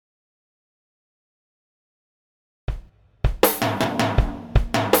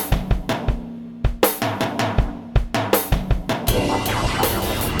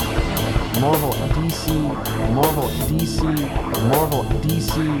Marvel, DC, Marvel,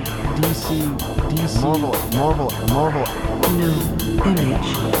 DC, DC, Marvel. No Image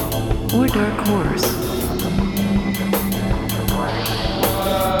or Dark Horse.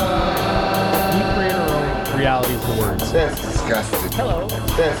 We create our own realities and words. That's disgusting. Hello.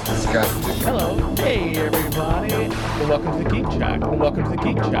 That's disgusting. Hello. Hey, everybody. And welcome to the Geek Chat. And welcome to the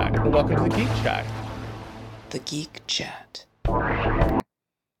Geek Chat. And welcome to the Geek Chat. The Geek Chat.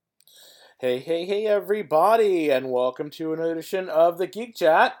 Hey, everybody. And welcome to another edition of the Geek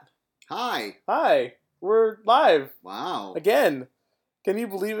Chat. Hi. Hi. We're live. Wow. Again. Can you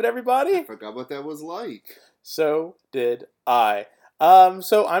believe it, everybody? I forgot what that was like. So did I.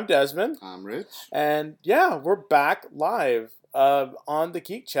 So I'm Desmond. I'm Rich. And yeah, we're back live on the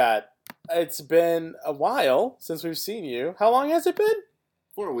Geek Chat. It's been a while since we've seen you. How long has it been?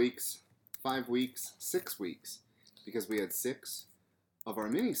 4 weeks, 5 weeks, 6 weeks. Because we had 6 of our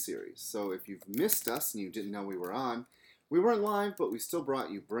mini-series. So if you've missed us and you didn't know we were on, we weren't live, but we still brought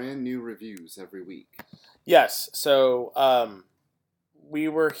you brand new reviews every week. Yes, so we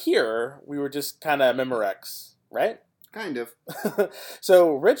were here. We were just kind of Memorex, right? Kind of.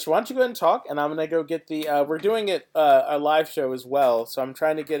 So, Rich, why don't you go ahead and talk, and I'm going to go get the... we're doing it a live show as well, so I'm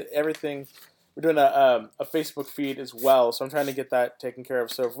trying to get everything... We're doing a Facebook feed as well, so I'm trying to get that taken care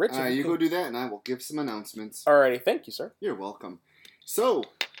of. So, if Rich... you go do that, and I will give some announcements. Alrighty, thank you, sir. You're welcome. So,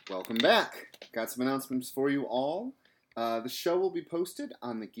 welcome back. Got some announcements for you all. The show will be posted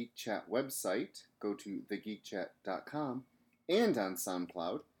on the Geek Chat website. Go to thegeekchat.com and on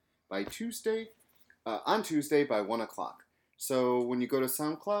SoundCloud by Tuesday by 1 o'clock. So when you go to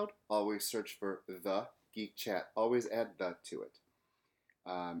SoundCloud, always search for The Geek Chat. Always add the to it.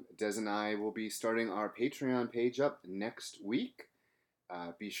 Des and I will be starting our Patreon page up next week.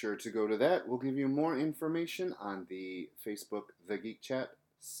 Be sure to go to that. We'll give you more information on the Facebook The Geek Chat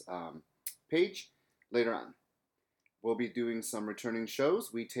page later on. We'll be doing some returning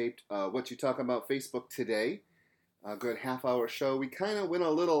shows. We taped What You Talk About Facebook today. A good half-hour show. We kind of went a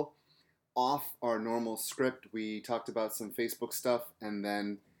little off our normal script. We talked about some Facebook stuff and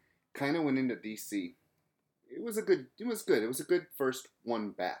then kind of went into DC. It was good. It was a good first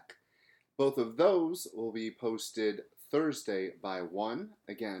one back. Both of those will be posted Thursday by 1,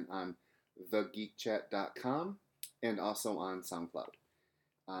 again on thegeekchat.com and also on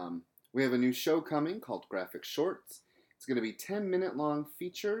SoundCloud. We have a new show coming called Graphic Shorts. It's going to be 10-minute long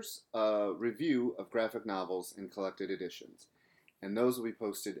features, review of graphic novels and collected editions. And those will be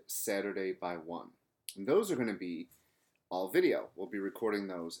posted Saturday by 1. And those are going to be all video. We'll be recording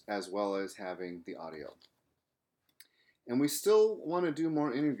those as well as having the audio. And we still want to do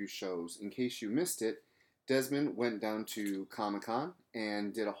more interview shows. In case you missed it, Desmond went down to Comic-Con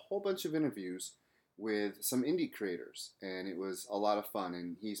and did a whole bunch of interviews with some indie creators. And it was a lot of fun.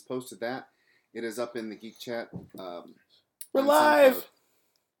 And he's posted that. It is up in the Geek Chat. We're live!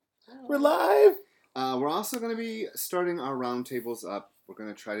 We're live! We're also going to be starting our roundtables up. We're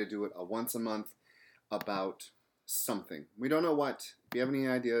going to try to do it once a month about something. We don't know what. If you have any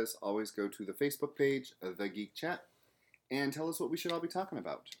ideas, always go to the Facebook page, The Geek Chat, and tell us what we should all be talking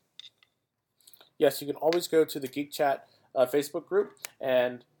about. Yes, you can always go to the Geek Chat Facebook group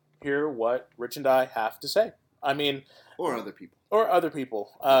and hear what Rich and I have to say. I mean... Or other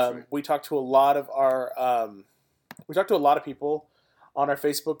people. Right. We talked to a lot of people on our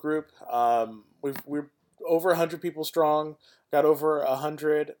Facebook group. We're over 100 people strong. Got over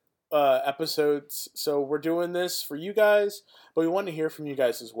 100 episodes. So we're doing this for you guys, but we want to hear from you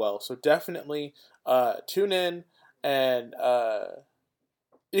guys as well. So definitely tune in. And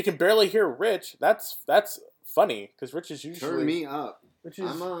you can barely hear Rich. That's funny because Rich is usually turn me up.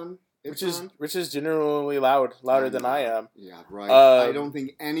 I'm on. Rich is generally louder than I am. Yeah, right. I don't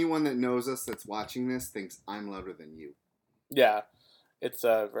think anyone that knows us that's watching this thinks I'm louder than you. Yeah, it's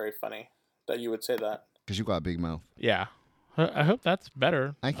very funny that you would say that. Because you got a big mouth. Yeah. I hope that's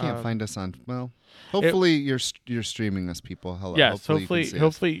better. I can't find us on... Well, hopefully you're streaming us, people. Hello. Yes,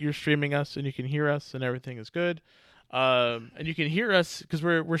 hopefully you're streaming us and you can hear us and everything is good. And you can hear us because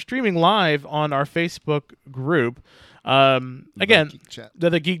we're streaming live on our Facebook group. Again,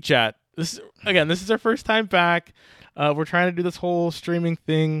 the Geek Chat. This is our first time back. We're trying to do this whole streaming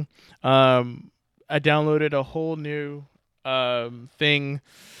thing. I downloaded a whole new thing,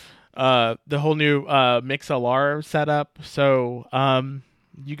 the whole new MixLR setup. So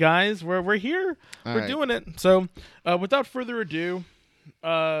you guys, we're here. We're doing it. So without further ado,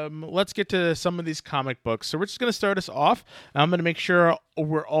 let's get to some of these comic books. So we're just going to start us off. I'm going to make sure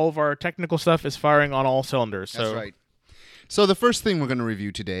all of our technical stuff is firing on all cylinders. That's right. So the first thing we're going to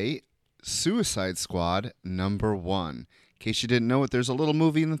review today, Suicide Squad #1. case you didn't know it, there's a little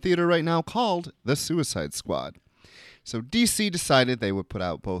movie in the theater right now called The Suicide Squad. So DC decided they would put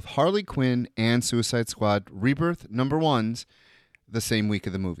out both Harley Quinn and Suicide Squad Rebirth #1s the same week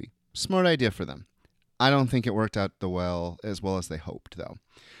of the movie. Smart idea for them. I don't think it worked out as well as they hoped, though.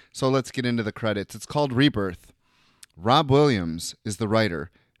 So let's get into the credits. It's called Rebirth. Rob Williams is the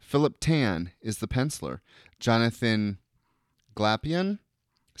writer. Philip Tan is the penciler. Jonathan Glapion,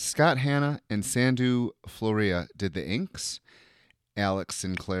 Scott Hanna, and Sandu Floria did the inks. Alex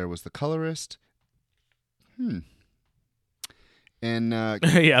Sinclair was the colorist. And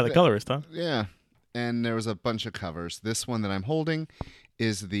yeah, the colorist, huh? Yeah. And there was a bunch of covers. This one that I'm holding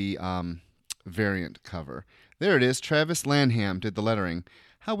is the variant cover. There it is. Travis Lanham did the lettering.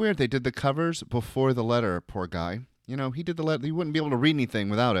 How weird. They did the covers before the letter, poor guy. You know, he did the letter. You wouldn't be able to read anything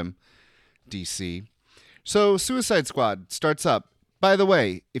without him, DC. So Suicide Squad starts up. By the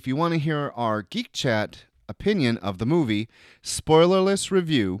way, if you want to hear our Geek Chat opinion of the movie, spoilerless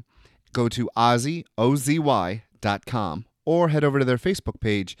review, go to OZY.com or head over to their Facebook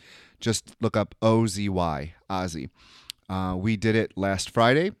page. Just look up OZY, Ozzy. We did it last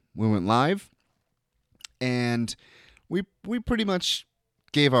Friday. We went live, and we pretty much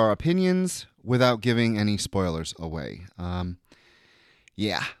gave our opinions without giving any spoilers away.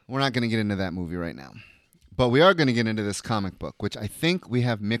 Yeah, we're not going to get into that movie right now. But we are going to get into this comic book, which I think we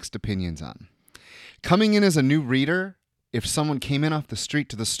have mixed opinions on. Coming in as a new reader, if someone came in off the street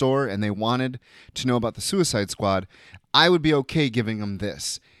to the store and they wanted to know about the Suicide Squad, I would be okay giving them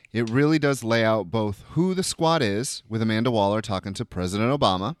this. It really does lay out both who the squad is, with Amanda Waller talking to President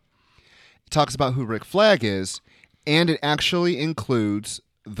Obama. It talks about who Rick Flag is, and it actually includes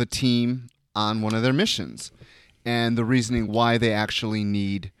the team on one of their missions and the reasoning why they actually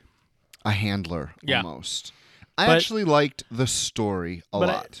need a handler almost. I actually liked the story a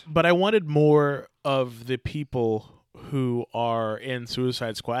lot. But I wanted more of the people who are in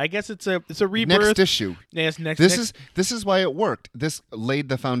Suicide Squad. I guess it's a rebirth. Next issue. Yes, This is why it worked. This laid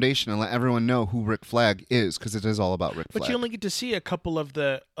the foundation and let everyone know who Rick Flag is, because it is all about Rick Flag. But you only get to see a couple of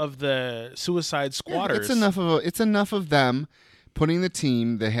the Suicide Squatters. It's enough of them putting the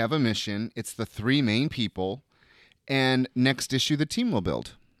team. They have a mission. It's the three main people, and next issue the team will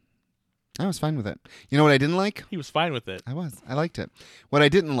build. I was fine with it. You know what I didn't like? He was fine with it. I liked it. What I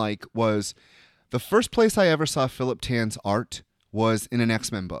didn't like was the first place I ever saw Philip Tan's art was in an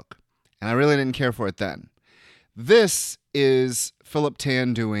X-Men book, and I really didn't care for it then. This is Philip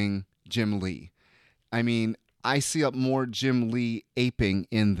Tan doing Jim Lee. I mean, I see up more Jim Lee aping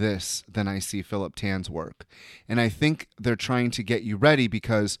in this than I see Philip Tan's work. And I think they're trying to get you ready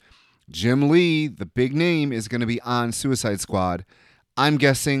because Jim Lee, the big name, is going to be on Suicide Squad. I'm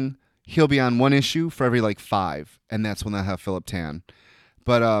guessing he'll be on one issue for every 5, and that's when they'll have Philip Tan.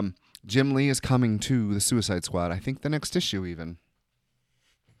 But Jim Lee is coming to the Suicide Squad. I think the next issue even.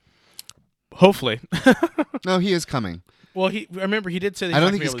 Hopefully. No, he is coming. Well, I remember he did say that I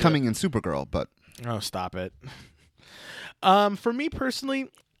don't think he's coming in Supergirl, but... Oh, stop it. For me personally,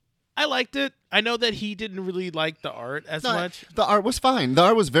 I liked it. I know that he didn't really like the art as much. The art was fine. The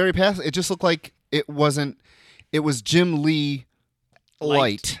art was very passive. It just looked like it wasn't... It was Jim Lee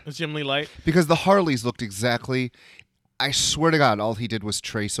light. It was Jim Lee light? Because the Harleys looked exactly... I swear to God, all he did was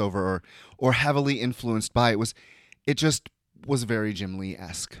trace over or heavily influenced by it. It just was very Jim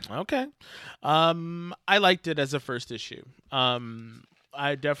Lee-esque. Okay. I liked it as a first issue.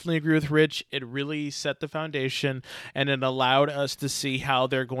 I definitely agree with Rich. It really set the foundation, and it allowed us to see how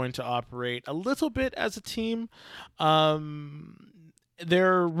they're going to operate a little bit as a team.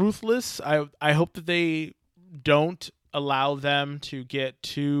 They're ruthless. I hope that they don't allow them to get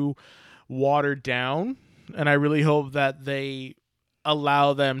too watered down, and I really hope that they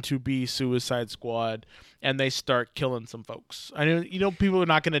allow them to be Suicide Squad and they start killing some folks. I know, people are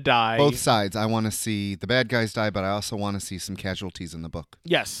not going to die. Both sides. I want to see the bad guys die, but I also want to see some casualties in the book.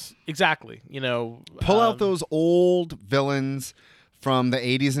 Yes, exactly. Pull out those old villains from the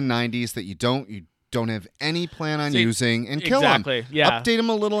 80s and 90s that you don't have any plan on using, and kill them. Exactly. Yeah. Update them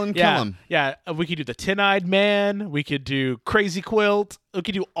a little and kill them. Yeah. We could do the Tin-Eyed Man. We could do Crazy Quilt. We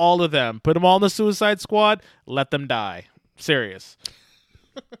could do all of them. Put them all in the Suicide Squad. Let them die. Serious.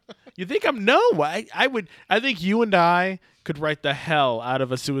 You think I think you and I could write the hell out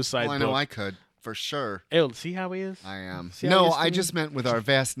of a suicide book. I know I could, for sure. Ew, see how he is? I am. No, I just meant with our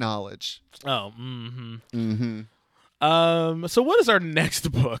vast knowledge. Oh, mm-hmm. Mm-hmm. So what is our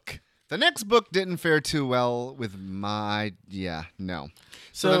next book? The next book didn't fare too well with my... Yeah, no.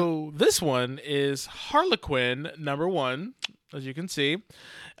 So this one is Harlequin #1, as you can see.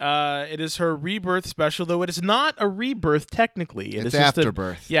 It is her Rebirth special, though it is not a rebirth technically. It's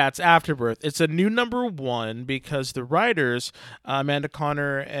Afterbirth. Yeah, it's Afterbirth. It's a new #1 because the writers, Amanda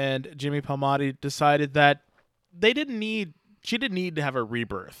Conner and Jimmy Palmiotti, decided that she didn't need to have a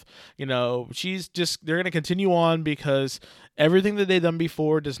rebirth. You know, they're going to continue on because everything that they've done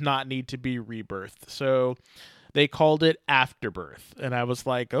before does not need to be rebirthed. So they called it Afterbirth. And I was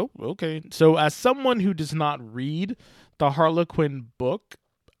like, oh, okay. So as someone who does not read the Harlequin book,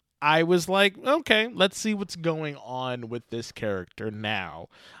 I was like, okay, let's see what's going on with this character now.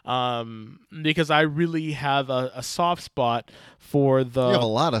 Because I really have a soft spot for the... You have a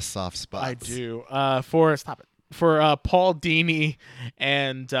lot of soft spots. I do. For Paul Dini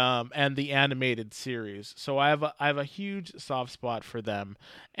and the animated series. So I have a huge soft spot for them,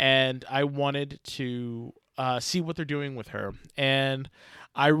 and I wanted to see what they're doing with her. And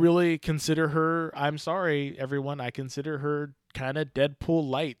I really consider her, I'm sorry everyone, I consider her kind of Deadpool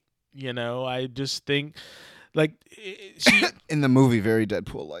light. You know, I just think like she in the movie very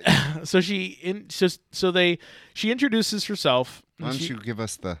Deadpool light. So she introduces herself. Why don't you give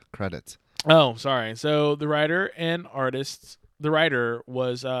us the credits? Oh, sorry. So the writer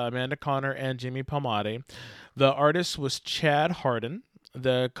was Amanda Conner and Jimmy Palmiotti. The artist was Chad Hardin.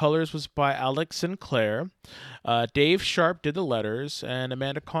 The colors was by Alex Sinclair. Dave Sharp did the letters, and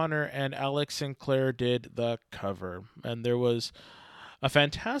Amanda Conner and Alex Sinclair did the cover. And there was a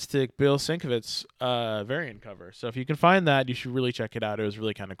fantastic Bill Sienkiewicz variant cover. So if you can find that, you should really check it out. It was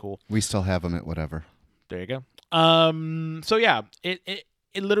really kind of cool. We still have them at whatever. There you go. So yeah, it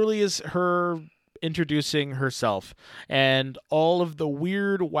literally is her introducing herself and all of the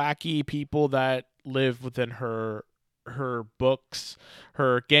weird, wacky people that live within her books,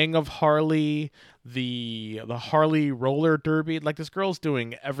 her gang of Harley, the Harley roller derby. Like, this girl's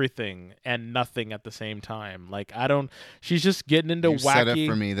doing everything and nothing at the same time. Like, she's just getting into wacky. Set it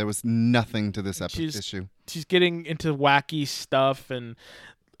for me. There was nothing to this issue. She's getting into wacky stuff, and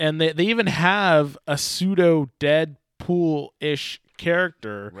they even have a pseudo Deadpool-ish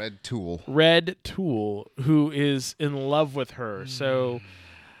character, Red Tool, who is in love with her. So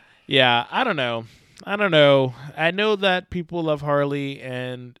yeah, I don't know. I know that people love Harley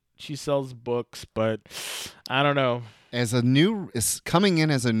and she sells books, but I don't know. Coming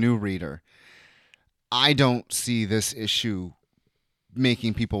in as a new reader, I don't see this issue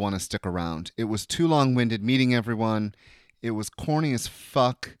making people want to stick around. It was too long-winded meeting everyone. It was corny as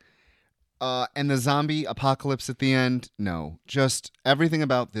fuck. And the zombie apocalypse at the end, no. Just everything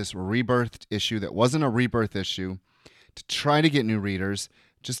about this rebirthed issue that wasn't a rebirth issue to try to get new readers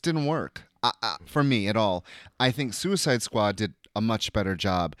just didn't work for me at all. I think Suicide Squad did a much better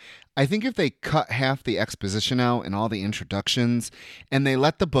job. I think if they cut half the exposition out and all the introductions and they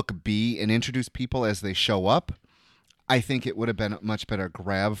let the book be and introduce people as they show up, I think it would have been a much better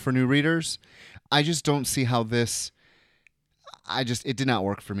grab for new readers. I just don't see how this... it did not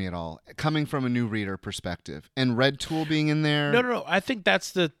work for me at all. Coming from a new reader perspective, and Red Tool being in there. No. I think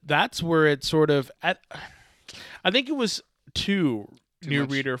that's where it sort of. I think it was too new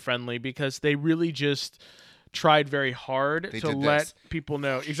reader friendly because they really just tried very hard to let people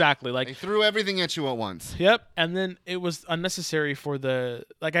know exactly. Like, they threw everything at you at once. Yep, and then it was unnecessary for the.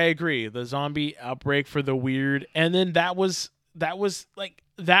 Like, I agree, the zombie outbreak for the weird, and then that was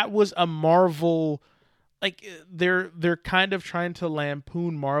a Marvel. Like, they're kind of trying to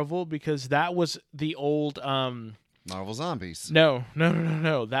lampoon Marvel because that was the old Marvel Zombies. No.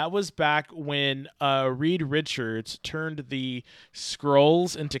 That was back when Reed Richards turned the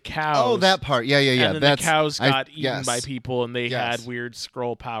Skrulls into cows. Oh, that part. Yeah. And then the cows got eaten by people, and they had weird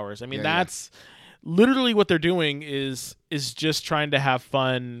Skrull powers. I mean, that's literally what they're doing is just trying to have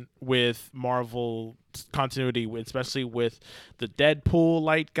fun with Marvel continuity, especially with the Deadpool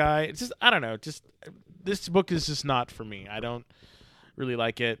light guy. It's just, I don't know, just... This book is just not for me. I don't really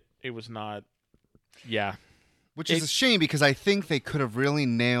like it. It was not, Which is a shame because I think they could have really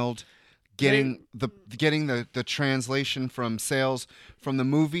nailed getting the translation from sales from the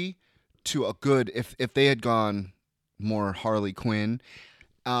movie to a good if they had gone more Harley Quinn.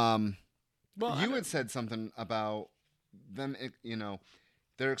 You had said something about them.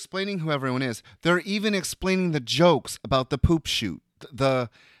 They're explaining who everyone is. They're even explaining the jokes about the poop shoot, the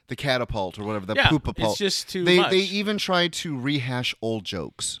catapult or whatever, poop-apult. It's just too much. They even tried to rehash old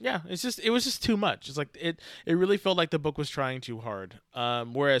jokes. Yeah, it was just too much. It's like it really felt like the book was trying too hard.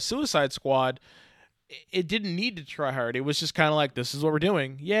 Whereas Suicide Squad, it didn't need to try hard. It was just kind of like, this is what we're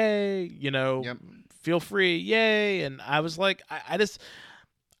doing. Yay, feel free. Yay. And I was like,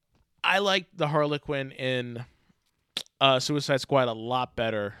 I like the Harlequin in Suicide Squad a lot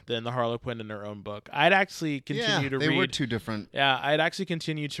better than the Harlequin in her own book. I'd actually continue to read. They were two different. Yeah, I'd actually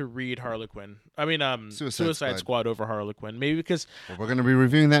continue to read Harlequin. I mean, Suicide Squad over Harlequin. Maybe because we're going to be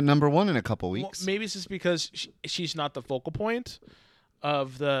reviewing that #1 in a couple weeks. Well, maybe it's just because she's not the focal point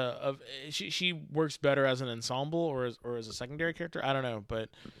of she works better as an ensemble or as a secondary character. I don't know, but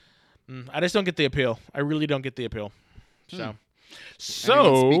I just don't get the appeal. I really don't get the appeal. So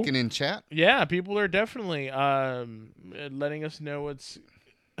anyone speaking in chat? Yeah, people are definitely letting us know what's.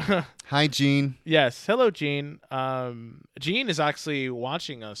 Hi, Gene. Yes, hello, Gene. Gene is actually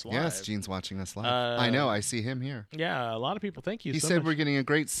watching us live. Yes, Gene's watching us live. I know. I see him here. Yeah, a lot of people. Thank you. He so said much. We're getting a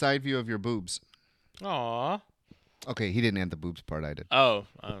great side view of your boobs. Aw. Okay, he didn't add the boobs part. I did. Oh.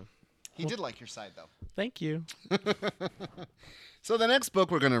 He did like your side though. Thank you. So the next book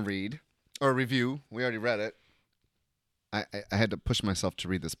we're gonna read or review, we already read it. I had to push myself to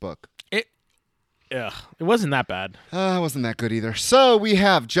read this book. It wasn't that bad. It wasn't that good either. So we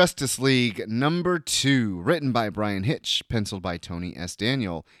have Justice League #2, written by Brian Hitch, penciled by Tony S.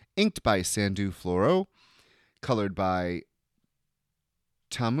 Daniel, inked by Sandu Floro, colored by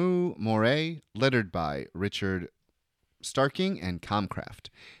Tamu Moret, lettered by Richard Starking and Comcraft.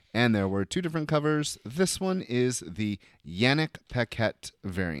 And there were 2 different covers. This one is the Yannick Paquette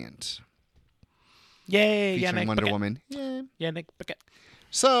variant. Yay, featuring Yannick Wonder Paquette. Woman. Yeah. Yannick Paquette.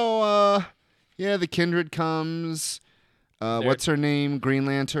 So, the Kindred comes. What's her name? Green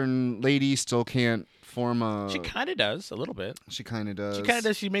Lantern lady still can't form a... She kind of does, a little bit. She kind of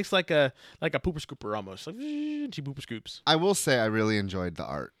does. She makes like a pooper scooper almost. Like, she pooper scoops. I will say I really enjoyed the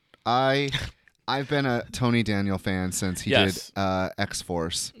art. I've been a Tony Daniel fan since he did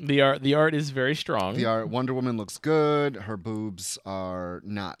X-Force. The art is very strong. The art, Wonder Woman looks good. Her boobs are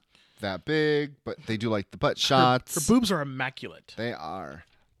not that big, but they do like the butt shots. Her boobs are immaculate. They are.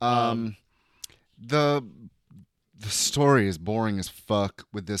 The story is boring as fuck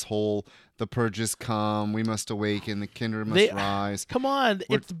with this whole the purges come, we must awaken, the kindred must rise. Come on,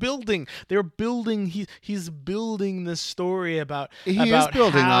 it's building. They're building. He's building this story about. He is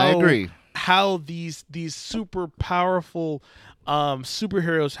building. I agree. How these super powerful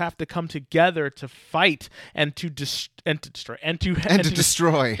superheroes have to come together to fight and to destroy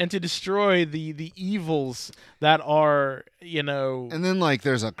the evils that are, And then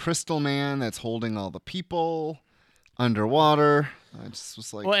there's a crystal man that's holding all the people underwater. I just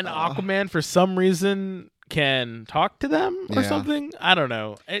was like, and Aquaman for some reason can talk to them or something. I don't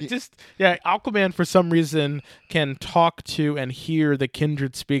know. Aquaman for some reason can talk to and hear the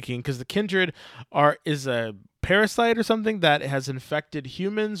kindred speaking, because the kindred is a parasite or something that has infected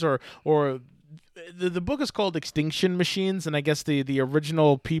humans, or the book is called Extinction Machines, and I guess the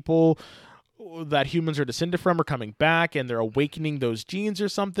original people that humans are descended from are coming back, and they're awakening those genes or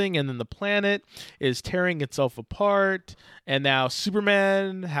something, and then the planet is tearing itself apart, and now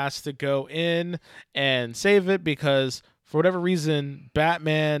Superman has to go in and save it because for whatever reason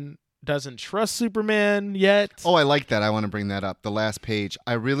Batman doesn't trust Superman yet. Oh, I like that. I want to bring that up. The last page.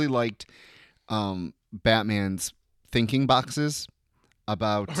 I really liked Batman's thinking boxes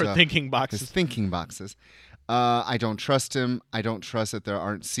about his thinking boxes. I don't trust him. I don't trust that there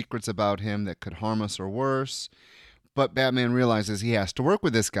aren't secrets about him that could harm us or worse. But Batman realizes he has to work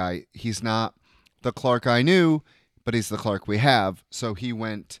with this guy. He's not the Clark I knew, but he's the Clark we have. So he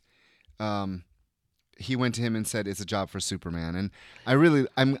went to him and said, it's a job for Superman. And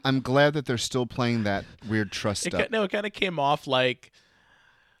I'm glad that they're still playing that weird trust stuff. It kind of came off like,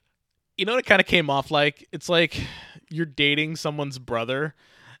 what it kind of came off like? It's like you're dating someone's brother,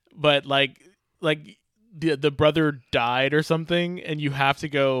 but like the brother died or something, and you have to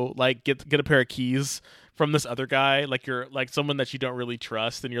go get a pair of keys from this other guy, you're someone that you don't really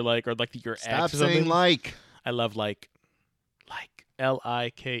trust, and you're or your ex or something. Stop saying I love like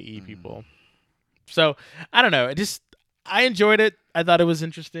Like people. So I don't know. I enjoyed it. I thought it was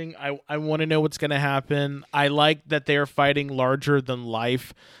interesting. I want to know what's going to happen. I like that they're fighting larger than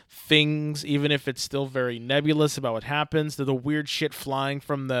life things, even if it's still very nebulous about what happens. The weird shit flying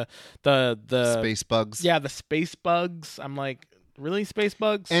from the space bugs. Yeah, the space bugs. I'm like, really, space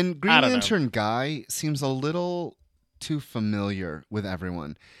bugs? And Green Lantern guy seems a little too familiar with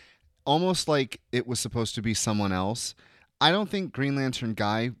everyone. Almost like it was supposed to be someone else. I don't think Green Lantern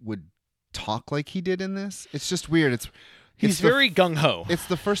guy would talk like he did in this. It's just weird. He's very gung-ho. It's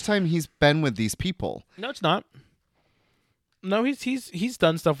the first time he's been with these people. No, it's not. No, he's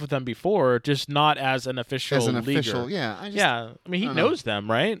done stuff with them before, just not as an official. As an leaguer. official, yeah. I mean, he knows them,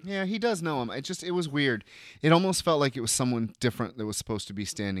 right? Yeah, he does know them. It was weird. It almost felt like it was someone different that was supposed to be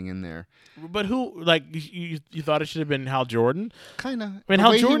standing in there. But who, like, you thought it should have been Hal Jordan? Kind of. I mean,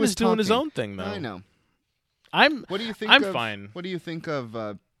 Hal Jordan is doing his own thing, though. I know. What do you think? I'm fine. What do you think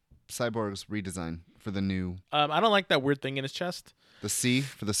of Cyborg's redesign for the new? I don't like that weird thing in his chest. The C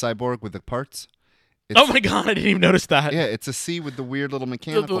for the cyborg with the parts. Oh my god! I didn't even notice that. Yeah, it's a C with the weird little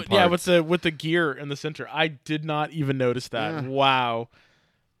mechanical parts. Yeah, with the gear in the center. I did not even notice that. Yeah. Wow.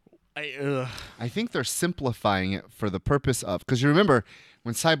 I think they're simplifying it for the purpose of, because you remember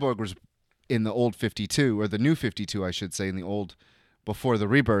when Cyborg was in the old 52, or the new 52, I should say, in the old before the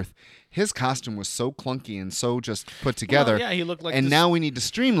Rebirth, his costume was so clunky and so just put together. Well, yeah, he looked like. And now we need to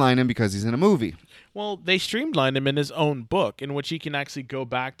streamline him because he's in a movie. Well, they streamlined him in his own book, in which he can actually go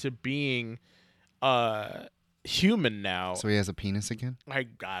back to being human now. So he has a penis again? I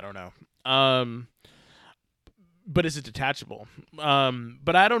don't know. But is it detachable?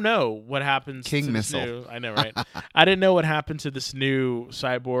 But I don't know what happens King to Missile. This new, I know, right? I didn't know what happened to this new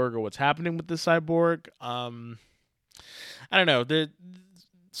cyborg or what's happening with the cyborg. I don't know.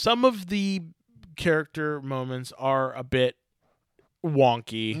 Some of the character moments are a bit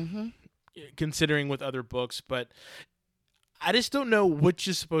wonky, considering with other books, but I just don't know which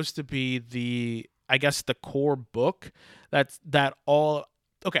is supposed to be the core book. That all.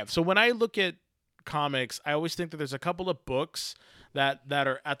 Okay, so when I look at comics, I always think that there's a couple of books that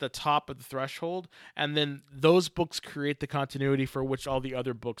are at the top of the threshold, and then those books create the continuity for which all the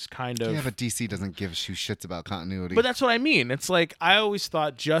other books kind of. Yeah, but DC doesn't give two shits about continuity. But that's what I mean. It's like I always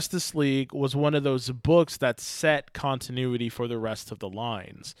thought Justice League was one of those books that set continuity for the rest of the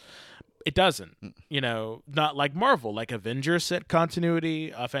lines. It doesn't, not like Marvel, like Avengers set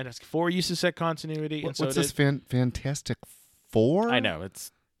continuity. Fantastic Four used to set continuity. What's this Fantastic Four? I know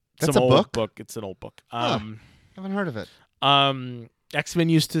that's a book. It's an old book. Haven't heard of it. X-Men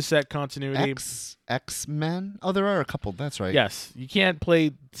used to set continuity. X-Men? Oh, there are a couple. That's right. Yes, you can't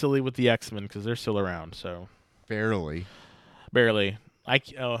play silly with the X-Men because they're still around. So barely.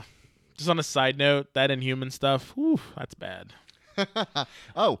 Just on a side note, that Inhuman stuff. Whew, that's bad.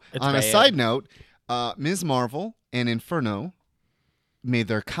 On a side note, Ms. Marvel and Inferno made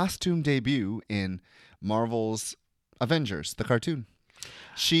their costume debut in Marvel's Avengers, the cartoon.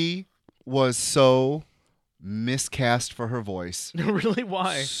 She was so miscast for her voice. Really?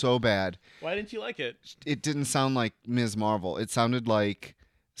 Why? So bad. Why didn't you like it? It didn't sound like Ms. Marvel. It sounded like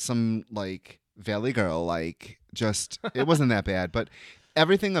some Valley Girl. It wasn't that bad, but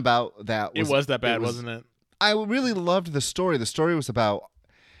everything about that was. It was that bad, wasn't it? I really loved the story. The story was about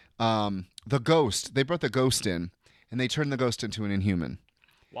the ghost. They brought the ghost in, and they turned the ghost into an Inhuman.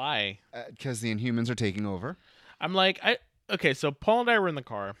 Why? Because the Inhumans are taking over. I'm like, okay, so Paul and I were in the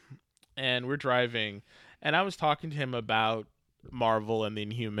car, and we're driving, and I was talking to him about Marvel and the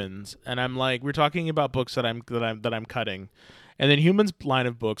Inhumans, and I'm like, we're talking about books that I'm cutting, and the Inhumans line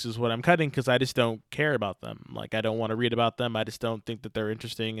of books is what I'm cutting because I just don't care about them. Like, I don't want to read about them. I just don't think that they're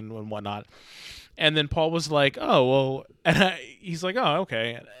interesting and whatnot. And then Paul was like, oh, well, and he's like, oh,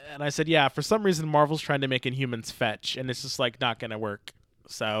 okay. And I said, yeah, for some reason, Marvel's trying to make Inhumans fetch, and it's just not going to work.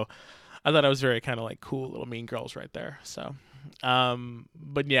 So I thought I was very kind of cool little mean girls right there. So,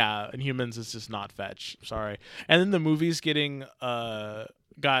 but yeah, Inhumans is just not fetch. Sorry. And then the movie's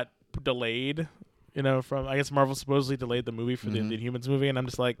got delayed, from, I guess Marvel supposedly delayed the movie for the Inhumans movie. And I'm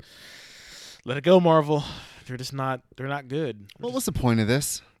just like, let it go, Marvel. They're not good. What was the point of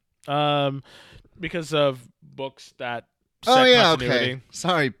this? Because of books that. Oh yeah, continuity. Okay.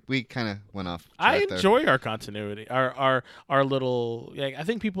 Sorry, we kind of went off. I enjoy our continuity, our little. I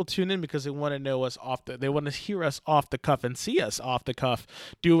think people tune in because they want to know us they want to hear us off the cuff and see us off the cuff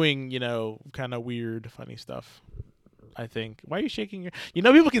doing, kind of weird, funny stuff. I think. Why are you shaking your?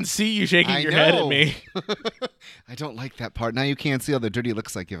 People can see you shaking your head at me. I don't like that part. Now you can't see all the dirty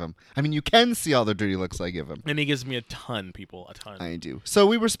looks I give him. I mean, you can see all the dirty looks I give him. And he gives me a ton. I do. So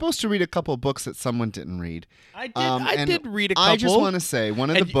we were supposed to read a couple books that someone didn't read. I did. I did read a couple. I just want to say one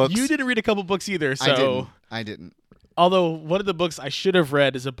of the books. You didn't read a couple books either. So I didn't. Although one of the books I should have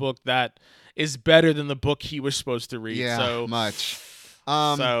read is a book that is better than the book he was supposed to read. Yeah, so much.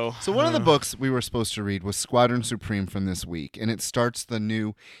 So one of the books we were supposed to read was Squadron Supreme from this week, and it starts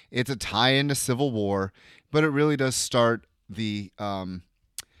it's a tie into Civil War, but it really does start the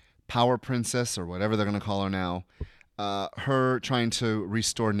Power Princess, or whatever they're going to call her now, her trying to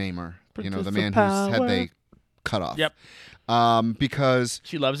restore Namor, the man whose head they cut off. Yep. Because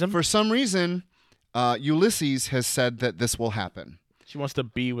she loves him. For some reason, Ulysses has said that this will happen. She wants to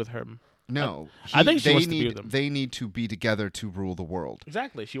be with him. No, I think she wants to be with him. They need to be together to rule the world.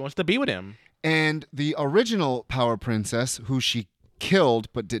 Exactly. She wants to be with him. And the original Power Princess, who she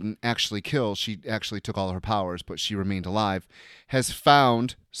killed but didn't actually kill, she actually took all her powers, but she remained alive, has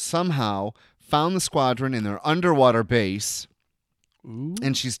somehow found the squadron in their underwater base. Ooh.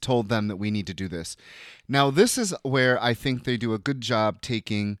 And she's told them that we need to do this. Now, this is where I think they do a good job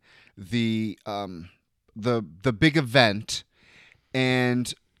taking the big event,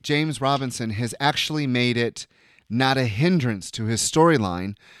 and James Robinson has actually made it not a hindrance to his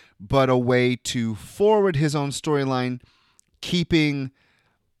storyline, but a way to forward his own storyline, keeping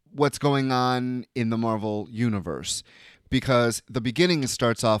what's going on in the Marvel universe. Because the beginning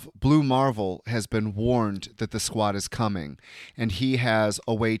starts off, Blue Marvel has been warned that the squad is coming, and he has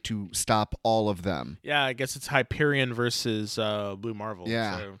a way to stop all of them. Yeah, I guess it's Hyperion versus Blue Marvel.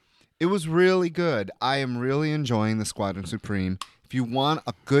 Yeah. So. It was really good. I am really enjoying the Squadron Supreme. If you want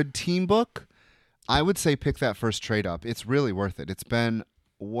a good team book, I would say pick that first trade up. It's really worth it. It's been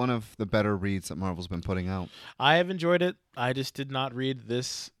one of the better reads that Marvel's been putting out. I have enjoyed it. I just did not read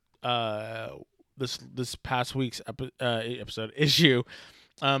this this past week's episode issue,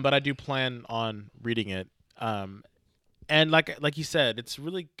 but I do plan on reading it. And like you said, it's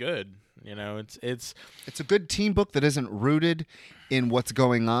really good. You know, it's a good team book that isn't rooted in what's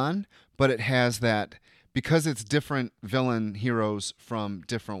going on, but it has that, because it's different villain heroes from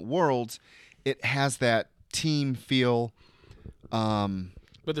different worlds, it has that team feel. But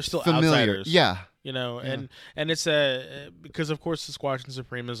they're still familiar. Outsiders. Yeah. You know, yeah. and it's because of course the Squadron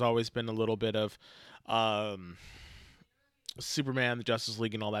Supreme has always been a little bit of Superman, the Justice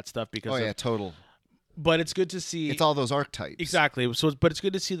League, and all that stuff. Because total. But it's good to see. It's all those archetypes. Exactly. So, but it's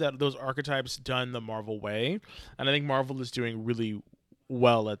good to see that those archetypes done the Marvel way, and I think Marvel is doing really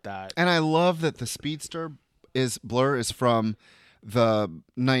well at that. And I love that the Speedster Blur is from the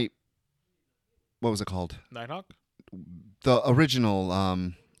Night. What was it called? Nighthawk. The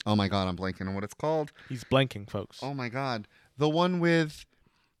original. Oh my God, I'm blanking on what it's called. He's blanking, folks. Oh my God, the one with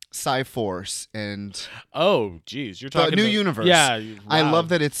Cyforce and geez, you're talking the new universe. Yeah, wow. I love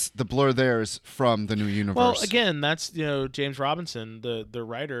that it's the Blur there is from the new universe. Well, again, that's James Robinson, the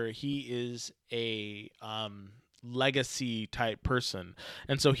writer. He is a legacy type person,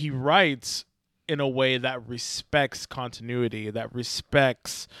 and so he writes in a way that respects continuity, that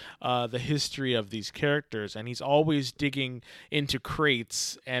respects the history of these characters. And he's always digging into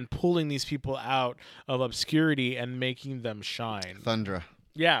crates and pulling these people out of obscurity and making them shine. Thundra.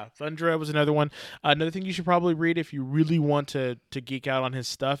 Yeah, Thundra was another one. Another thing you should probably read if you really want to geek out on his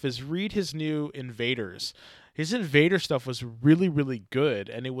stuff is read his new Invaders. His Invader stuff was really, really good,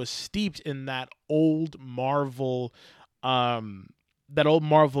 and it was steeped in that old Marvel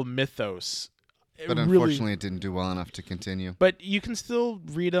mythos. But unfortunately, it didn't do well enough to continue. But you can still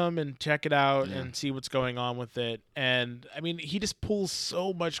read them and check it out and see what's going on with it. And, I mean, he just pulls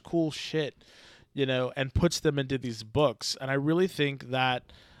so much cool shit, and puts them into these books. And I really think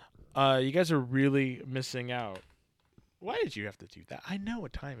that you guys are really missing out. Why did you have to do that? I know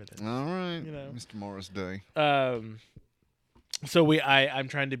what time it is. All right, Mr. Morris Day. So I'm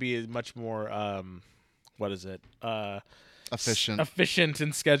trying to be much more, efficient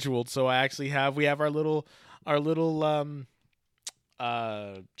and scheduled. So I actually we have our little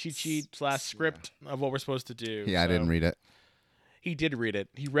cheat sheet / script of what we're supposed to do. Yeah, I didn't read it. He did read it.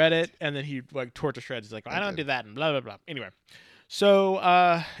 He read it and then he tore to shreds. He's like, I don't do that and blah blah blah. Anyway,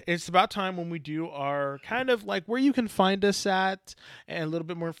 so it's about time when we do our kind of like where you can find us at and a little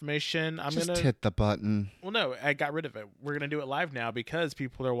bit more information. I'm just gonna hit the button. Well, no, I got rid of it. We're gonna do it live now because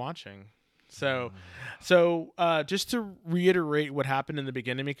people are watching. So just to reiterate what happened in the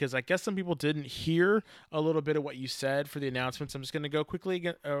beginning, because I guess some people didn't hear a little bit of what you said for the announcements. I'm just going to go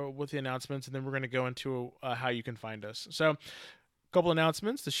quickly with the announcements, and then we're going to go into how you can find us. So a couple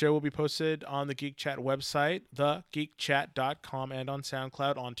announcements. The show will be posted on the Geek Chat website, thegeekchat.com, and on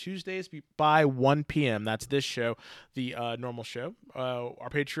SoundCloud on Tuesdays by 1 p.m. That's this show, the normal show. Our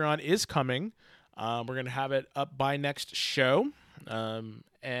Patreon is coming. We're going to have it up by next show.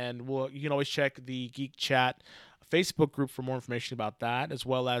 And you can always check the Geek Chat Facebook group for more information about that, as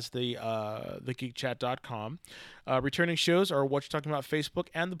well as the geekchat.com. Returning shows are What You're Talking About Facebook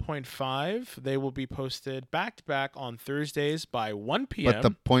and the Point 5. They will be posted back-to-back on Thursdays by 1 p.m. But the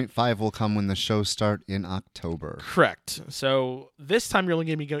Point 5 will come when the shows start in October. Correct. So this time you're only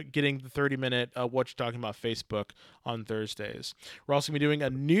going to be getting the 30-minute What You're Talking About Facebook on Thursdays. We're also going to be doing a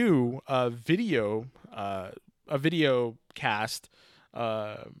new video cast,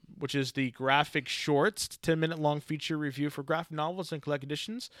 which is the Graphic Shorts, 10-minute long feature review for graphic novels and collect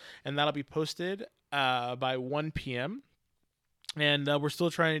editions, and that'll be posted by 1 p.m. And we're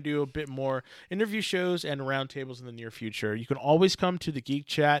still trying to do a bit more interview shows and roundtables in the near future. You can always come to the Geek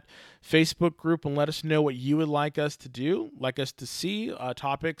Chat Facebook group and let us know what you would like us to do, like us to see,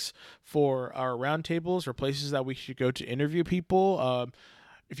 topics for our roundtables or places that we should go to interview people.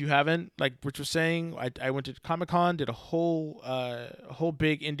 If you haven't, like Rich was saying, I went to Comic-Con, did a whole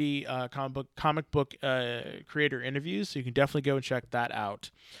big indie comic book creator interviews, so you can definitely go and check that out.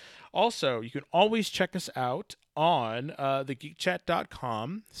 Also, you can always check us out on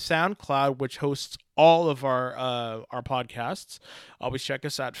thegeekchat.com, SoundCloud, which hosts all of our podcasts. Always check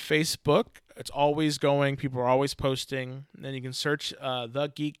us out. Facebook, it's always going. People are always posting. And then you can search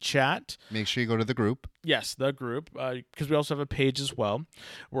The Geek Chat. Make sure you go to the group. Yes, the group, because we also have a page as well.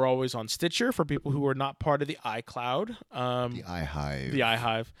 We're always on Stitcher for people who are not part of the iCloud. The iHive. The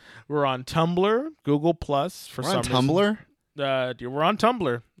iHive. We're on Tumblr, Google Plus for some reason. Tumblr? We're on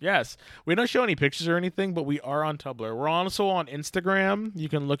Tumblr. Yes, we don't show any pictures or anything, but we are on Tumblr. We're also on Instagram. You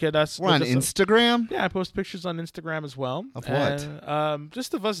can look at us. We're on Instagram. Yeah, I post pictures on Instagram as well. Of what?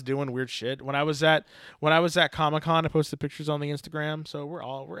 Just of us doing weird shit. When I was at Comic-Con, I posted pictures on the Instagram. So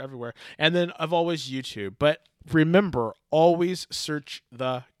we're everywhere. And then I've always YouTube. But remember, always search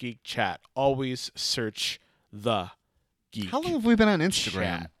the Geek Chat. Always search the Geek. How long have we been on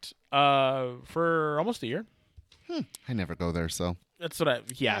Instagram? Chat. For almost a year. I never go there, so that's what I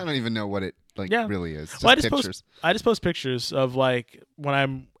don't even know what it really is. Just well, pictures. I just post pictures of like when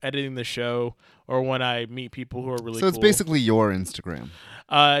I'm editing the show or when I meet people who are really cool. So it's basically your Instagram.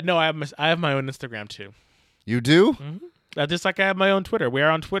 No, I have my own Instagram too. You do? Mm-hmm. Just like I have my own Twitter. We are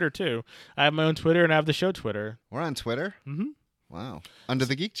on Twitter too. I have my own Twitter and I have the show Twitter. We're on Twitter? Mm-hmm. Wow. Under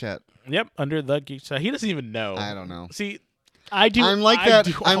the Geek Chat. Yep, under the Geek Chat. He doesn't even know. I don't know. See, I do. I'm like that.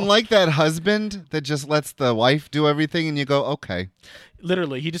 I'm like that husband that just lets the wife do everything, and you go, okay.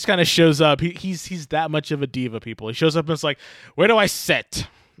 Literally, he just kind of shows up. He's that much of a diva. People. He shows up and it's like, where do I sit?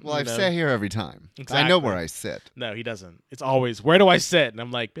 Well, I've sat here every time. Exactly. I know where I sit. No, he doesn't. It's always, where do I sit? And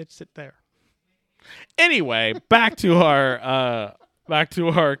I'm like, bitch, sit there. Anyway, back to our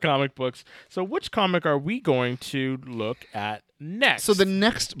comic books. So, which comic are we going to look at next? So the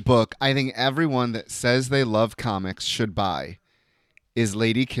next book, I think everyone that says they love comics should buy, is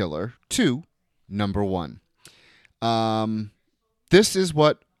Lady Killer 2, number 1. This is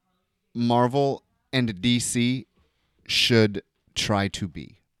what Marvel and DC should try to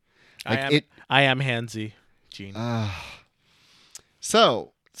be. I am handsy, Gene.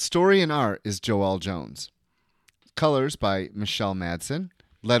 So, story and art is Joelle Jones. Colors by Michelle Madsen.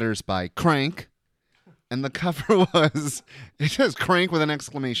 Letters by Crank. And the cover it says Crank with an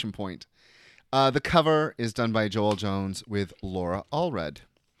exclamation point. The cover is done by Joelle Jones with Laura Allred.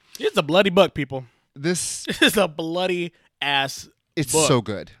 It's a bloody book, people. This is a bloody ass It's book. so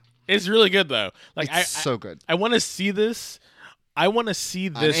good. It's really good, though. Like so good. I want to see this. I want to see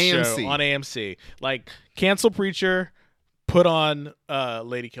this show on AMC. Like, cancel Preacher, put on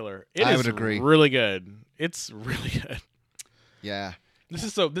Lady Killer. I would agree. Really good. It's really good. Yeah. This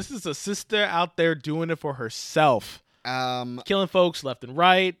is a sister out there doing it for herself. Killing folks left and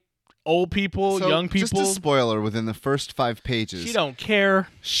right. Old people, young people. Just a spoiler, within the first 5 pages. She don't care.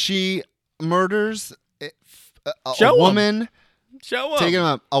 She murders a woman. Show 'em. Taking him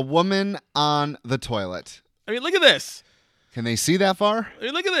up. A woman on the toilet. I mean, look at this. Can they see that far? I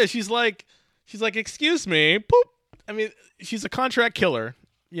mean, look at this. She's like, excuse me. Poop. I mean, she's a contract killer,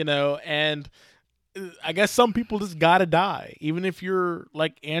 and I guess some people just gotta die, even if you're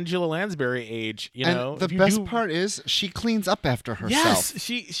like Angela Lansbury age, And the best part is she cleans up after herself. Yes,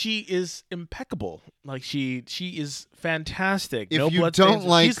 she is impeccable. Like she is fantastic. If no you blood don't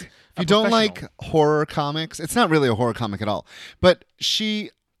stains. if you don't like horror comics, it's not really a horror comic at all. But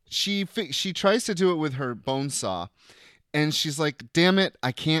she tries to do it with her bone saw. And she's like, damn it,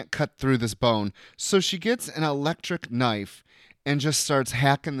 I can't cut through this bone. So she gets an electric knife and just starts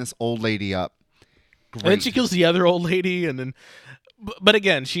hacking this old lady up. Great. And then she kills the other old lady, and then, but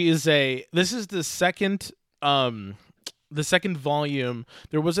again, this is the second volume.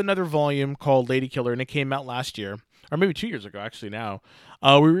 There was another volume called Lady Killer, and it came out last year, or maybe 2 years ago, actually. Now,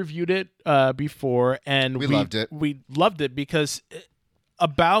 we reviewed it before, and we loved it. We loved it because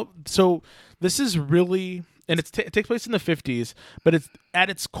this is really. And it takes place in the 50s, but it's at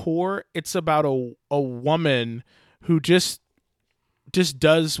its core, it's about a woman who just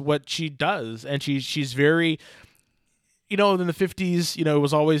does what she does, and she's very, in the 50s, it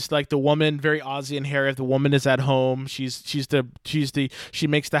was always like the woman, very Ozzy and Harriet. The woman is at home. She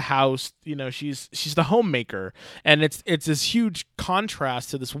makes the house. She's the homemaker, and it's this huge contrast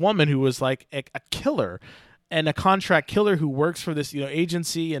to this woman who was like a killer. a contract killer who works for this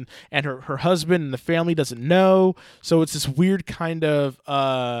agency, and her husband and the family doesn't know. So it's this weird kind of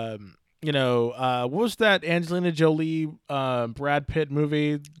what was that Angelina Jolie, Brad Pitt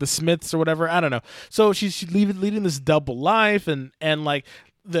movie, The Smiths or whatever? I don't know. So she's leading this double life, and like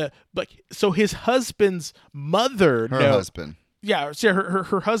so his husband's mother, husband. Yeah, so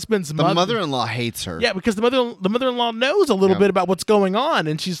her husband's the mother-in-law hates her. Yeah, because the mother-in-law knows a little bit about what's going on,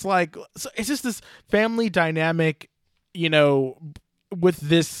 and she's like, so it's just this family dynamic, with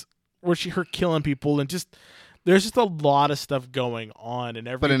this where her killing people, and just there's just a lot of stuff going on, and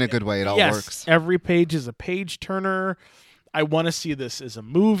but in a good way, it all works. Every page is a page turner. I want to see this as a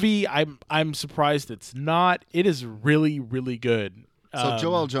movie. I'm surprised it's not. It is really, really good. So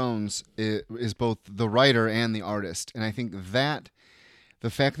Joelle Jones is both the writer and the artist, and I think that the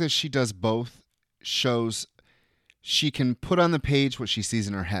fact that she does both shows she can put on the page what she sees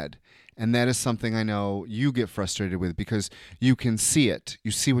in her head, and that is something I know you get frustrated with because you can see it.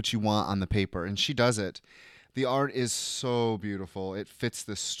 You see what you want on the paper, and she does it. The art is so beautiful. It fits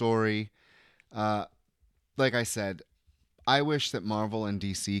the story. Like I said, I wish that Marvel and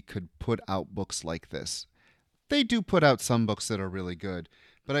DC could put out books like this. They do put out some books that are really good,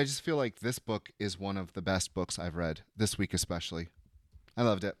 but I just feel like this book is one of the best books I've read this week, especially. I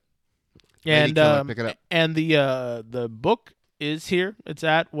loved it. And pick it up. And the book is here. It's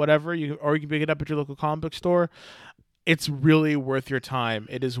at whatever you can pick it up at your local comic book store. It's really worth your time.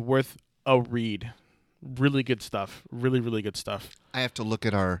 It is worth a read. Really good stuff. Really, really good stuff. I have to look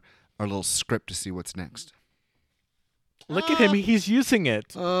at our little script to see what's next. Look at him. He's using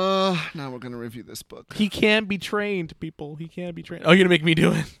it. Now we're going to review this book. He can be trained, people. He can be trained. Oh, you're going to make me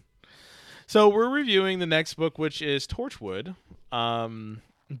do it. So we're reviewing the next book, which is Torchwood,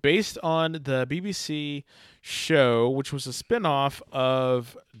 based on the BBC show, which was a spinoff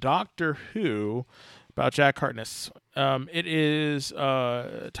of Doctor Who about Jack Harkness. It is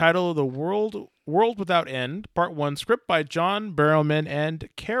titled The World Without End, Part 1, script by John Barrowman and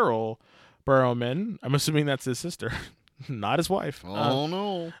Carol Barrowman. I'm assuming that's his sister. Not his wife. Oh,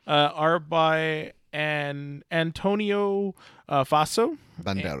 no. Art by Antonio Faso.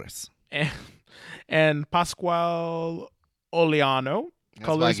 Banderas. And Pasquale Oleano. That's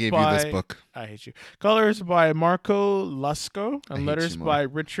why I gave you this book. I hate you. Colors by Marco Lusco. And letters by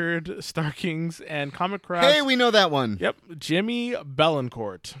Richard Starkings. And comic crafts. Hey, we know that one. Yep. Jimmy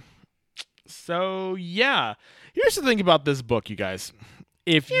Bellancourt. So, yeah. Here's the thing about this book, you guys.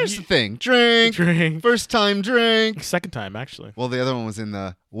 Here's the thing. Drink. First time drink. Second time, actually. Well, the other one was in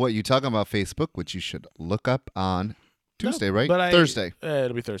the What You Talking About Facebook, which you should look up on Tuesday, right? Thursday.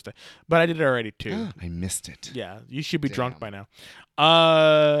 It'll be Thursday. But I did it already, too. I missed it. Yeah, you should be drunk by now.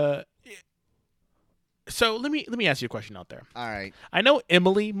 So let me ask you a question out there. All right. I know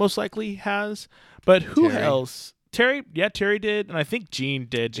Emily most likely has, but who else? Terry? Yeah, Terry did, and I think Jean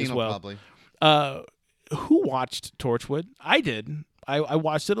did as well. Probably. Who watched Torchwood? I did. I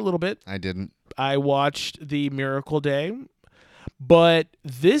watched it a little bit. I didn't. I watched The Miracle Day, but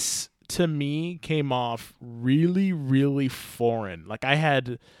this to me came off really, really foreign. Like I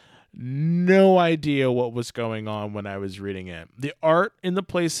had no idea what was going on when I was reading it. The art in the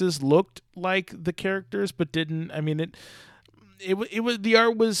places looked like the characters, but didn't. I mean, it was the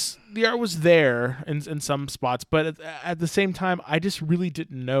art was there in some spots, but at the same time, I just really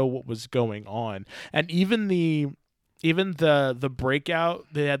didn't know what was going on, and even the breakout,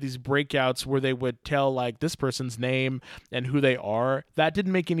 they had these breakouts where they would tell like this person's name and who they are. That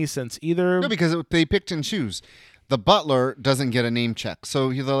didn't make any sense either. No, because they picked and choose. The butler doesn't get a name check.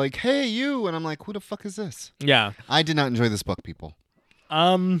 So they're like, hey, you. And I'm like, who the fuck is this? Yeah. I did not enjoy this book, people.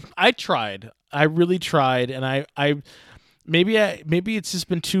 I tried. I really tried. And maybe it's just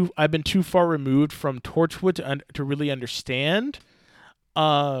I've been too far removed from Torchwood to really understand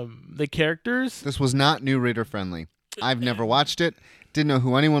the characters. This was not new reader friendly. I've never watched it, didn't know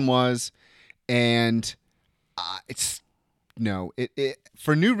who anyone was, and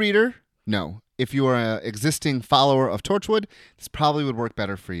for new reader, no. If you are an existing follower of Torchwood, this probably would work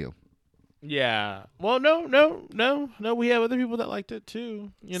better for you. Yeah. Well, no. We have other people that liked it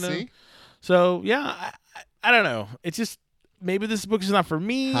too. See? So yeah, I don't know. It's just maybe this book is not for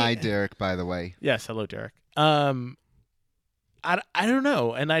me. Hi, Derek. By the way. Yes. Hello, Derek. I don't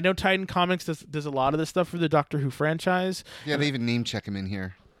know. And I know Titan Comics does a lot of this stuff for the Doctor Who franchise. Yeah, they even name check him in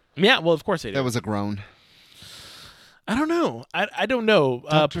here. Yeah, well, of course they do. That was a groan. I don't know. I don't know.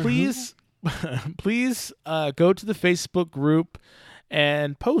 Please go to the Facebook group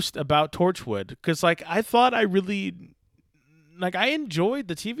and post about Torchwood. Because, I thought I really... I enjoyed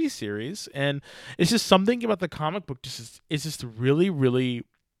the TV series. And it's just something about the comic book is just really, really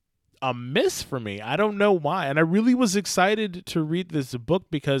a miss for me. I don't know why. And I really was excited to read this book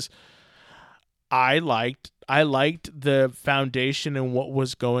because I liked the foundation and what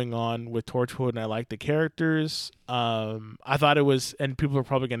was going on with Torchwood, and I liked the characters. I thought it was, and people are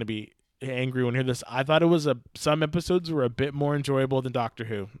probably going to be angry when they hear this, I thought it was some episodes were a bit more enjoyable than Doctor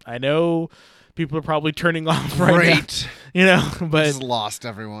Who. I know people are probably turning off right now, but just lost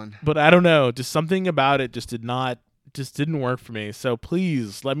everyone. But I don't know, just something about it just didn't work for me. So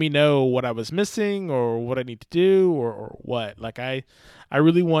please let me know what I was missing or what I need to do or what. Like I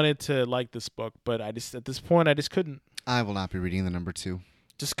really wanted to like this book, but at this point I just couldn't. I will not be reading the number 2.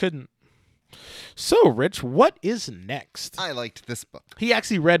 Just couldn't. So, Rich, what is next? I liked this book. He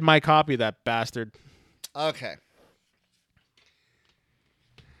actually read my copy, that bastard. Okay.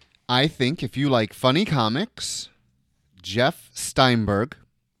 I think if you like funny comics, Jeff Steinberg,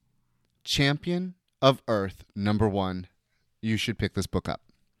 Champion of Earth #1, you should pick this book up.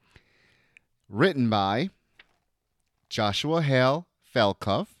 Written by Joshua Hale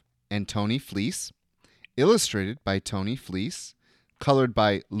Falkov and Tony Fleece. Illustrated by Tony Fleece. Colored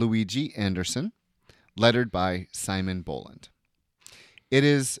by Luigi Anderson. Lettered by Simon Boland. It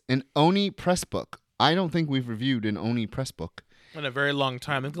is an Oni Press book. I don't think we've reviewed an Oni Press book in a very long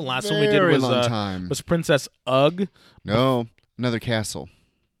time. I think the last one we did was Princess Ugg. No, Another Castle.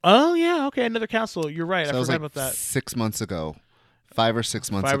 Oh, yeah, okay, Another Castle. You're right. So I forgot about that. 6 months ago. 5 or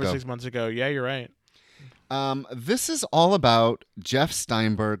 6 months ago. 5 or 6 months ago. Yeah, you're right. This is all about Jeff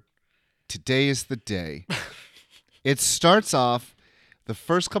Steinberg. Today is the day. It starts off, the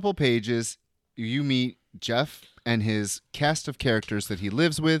first couple pages, you meet Jeff and his cast of characters that he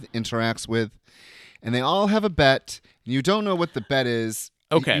lives with, interacts with, and they all have a bet. You don't know what the bet is.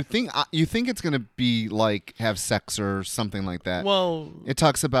 Okay. You think it's going to be like have sex or something like that. Well, it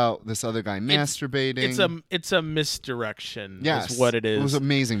talks about this other guy masturbating. It's a misdirection. Yes, is what it is. It was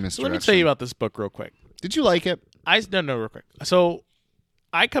amazing misdirection. So let me tell you about this book real quick. Did you like it? No, real quick. So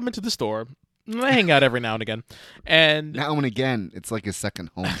I come into the store. I hang out every now and again, and now and again, it's like his second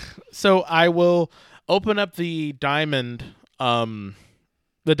home. So I will open up the Diamond catalog,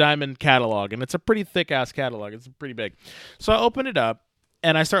 and it's a pretty thick ass catalog. It's pretty big. So I open it up.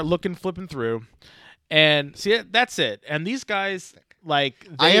 And I start flipping through, and see, that's it. And these guys, I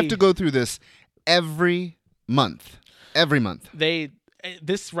have to go through this every month. Every month.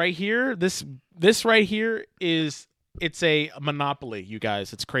 This right here is it's a monopoly, you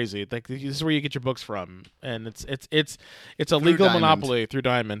guys. It's crazy. Like, this is where you get your books from, and it's a legal monopoly through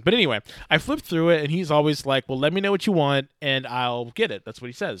Diamond. But anyway, I flip through it, and he's always like, "Well, let me know what you want, and I'll get it." That's what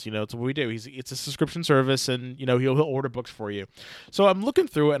he says. It's what we do. It's a subscription service, and he'll order books for you. So I'm looking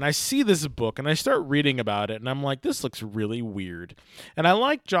through it, and I see this book, and I start reading about it, and I'm like, "This looks really weird." And I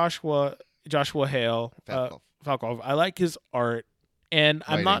like Joshua Hale Falkov. I like his art. And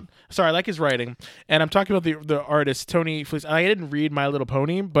I like his writing. And I'm talking about the artist, Tony Fleece. I didn't read My Little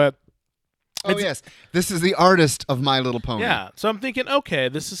Pony, but... Oh, yes. This is the artist of My Little Pony. Yeah. So I'm thinking, okay,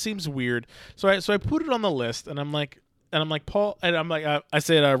 this seems weird. So I put it on the list, and I'm like, Paul, and I'm like, I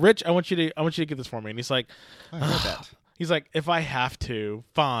said, Rich, I want you to get this for me. And he's like, I heard that. He's like, if I have to,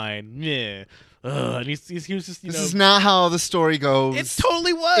 fine. Yeah. And he was just, This is not how the story goes. It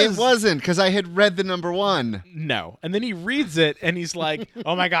totally was. It wasn't, because I had read the #1. No. And then he reads it, and he's like,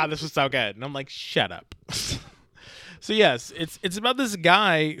 oh my God, this was so good. And I'm like, shut up. So yes, it's about this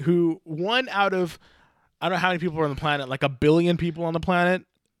guy who, one out of, I don't know how many people are on the planet, like 1 billion people on the planet,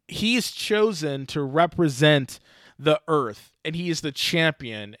 he's chosen to represent the Earth, and he is the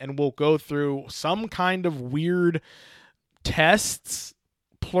champion, and will go through some kind of weird tests,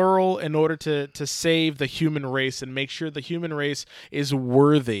 plural, in order to save the human race and make sure the human race is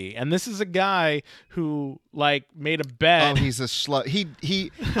worthy. And this is a guy who made a bet. Oh, he's a slut.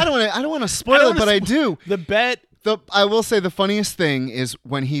 He I don't want to spoil it, but I do. The bet. I will say the funniest thing is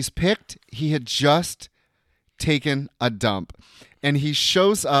when he's picked, he had just taken a dump, and he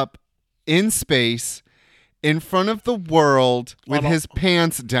shows up in space in front of the world with his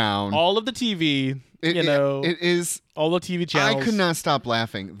pants down. All of the TV. It is all the TV channels. I could not stop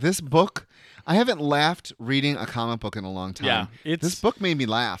laughing. This book, I haven't laughed reading a comic book in a long time. Yeah, this book made me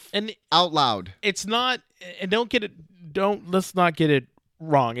laugh and out loud. It's not, and let's not get it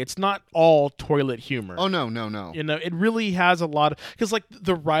wrong. It's not all toilet humor. Oh no. It really has a lot of, because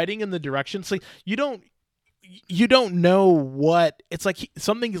the writing and the directions, you don't know what it's like.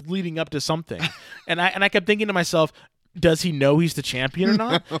 Something is leading up to something, and I kept thinking to myself, does he know he's the champion or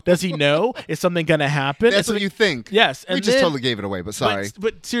not? Does he know? Is something going to happen? That's what you think. Yes. And we just totally gave it away, but sorry.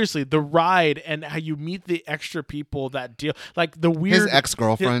 But seriously, the ride and how you meet the extra people that deal, the weird... His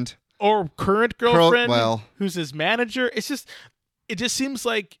ex-girlfriend. Or current girlfriend, who's his manager. It just seems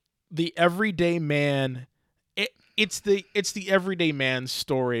like the everyday man. It's the everyday man's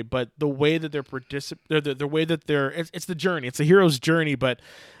story, but the way that they're the way that it's the journey. It's a hero's journey, but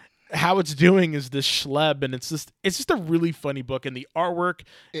how it's doing is this schleb, and it's just a really funny book, and the artwork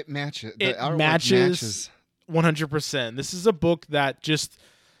It matches. it The artwork matches 100%. This is a book that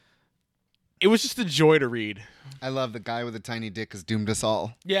it was just a joy to read. I love the guy with the tiny dick has doomed us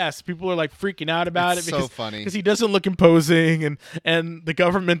all. Yes, people are like freaking out about It's it because so funny. because he doesn't look imposing, and the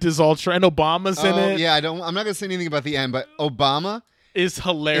government is all trying. Obama's in it. Yeah, I'm not gonna say anything about the end, but Obama Is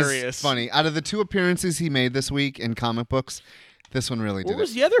hilarious. is funny. Out of the 2 appearances he made this week in comic books, this one really What did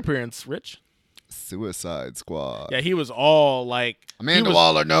was it. the other appearance, Rich? Suicide Squad. Yeah, he was all like Amanda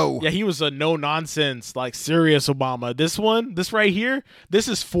Waller, no. Yeah, he was a no nonsense, like serious Obama. This right here, this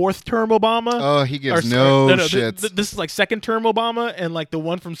is 4th term Obama. Oh, he gives no, shits. This is like 2nd term Obama, and like the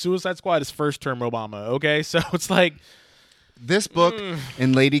one from Suicide Squad is 1st term Obama. Okay, so it's like This book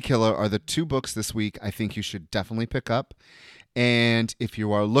and Lady Killer are the 2 books this week I think you should definitely pick up. And if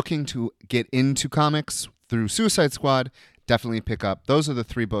you are looking to get into comics through Suicide Squad, definitely pick up. Those are the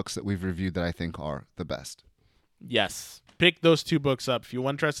 3 books that we've reviewed that I think are the best. yes, pick those 2 books up if you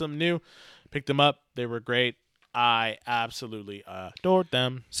want to try something new. Pick them up; they were great. I absolutely adored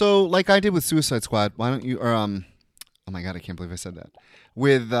them. So, like I did with Suicide Squad, why don't you? Or oh my god, I can't believe I said that.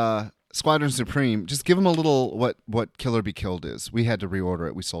 With Squadron Supreme, just give them a little what Killer Be Killed is. We had to reorder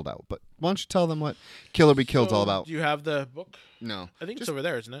it; we sold out. But why don't you tell them what Killer Be Killed's all about? Do you have the book? No, I think it's over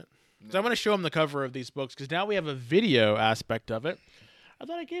there, isn't it? So I'm going to show them the cover of these books because now we have a video aspect of it. I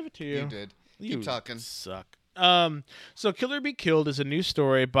thought I gave it to you. you did. You Keep talking. suck. So Killer Be Killed is a new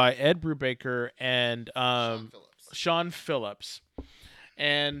story by Ed Brubaker and Sean Phillips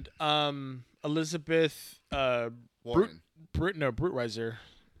and Elizabeth Warren. Brutweiser.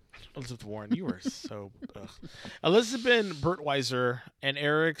 Elizabeth Warren, you were so Elizabeth Brutweiser and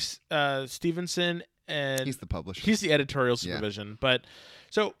Eric Stevenson, and He's the publisher. he's the editorial supervision. But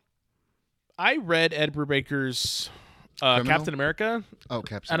so I read Ed Brubaker's Captain America. Oh,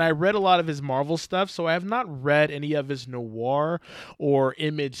 Captain. And I read a lot of his Marvel stuff, so I have not read any of his noir or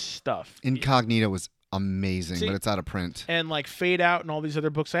Image stuff. Incognito was amazing, See? but it's out of print. And like Fade Out and all these other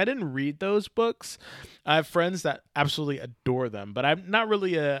books. I didn't read those books. I have friends that absolutely adore them, but I'm not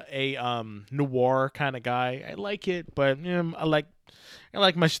really a noir kind of guy. I like it, but I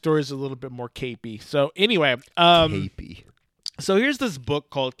like my stories a little bit more capey. So anyway, Capey. so here's this book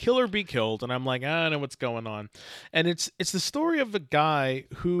called Killer Be Killed, and I'm like, I don't know what's going on. And it's the story of a guy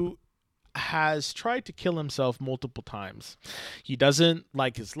who has tried to kill himself multiple times. He doesn't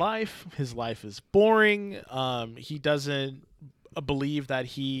like his life. His life is boring. He doesn't believe that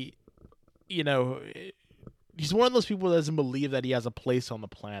he's one of those people that doesn't believe that he has a place on the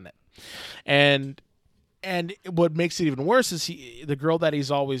planet. And what makes it even worse is the girl that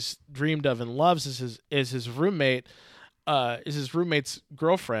he's always dreamed of and loves is his roommate. Is his roommate's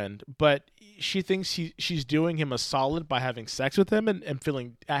girlfriend, but she thinks she's doing him a solid by having sex with him and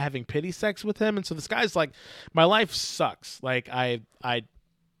having pity sex with him. And so this guy's like, my life sucks. Like I'm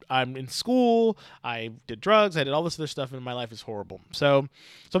in school, I did drugs, I did all this other stuff, and my life is horrible. So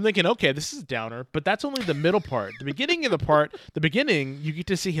I'm thinking, okay, this is a downer, but that's only the middle part. The beginning, you get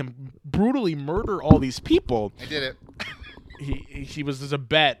to see him brutally murder all these people. I did it. There's a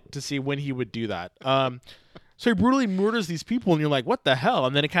bet to see when he would do that. So he brutally murders these people, and you're like, "What the hell?"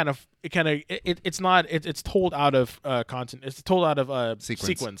 And then it's told out of content. It's told out of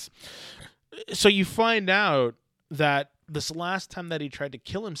sequence. So you find out that this last time that he tried to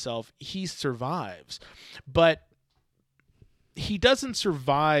kill himself, he survives, but he doesn't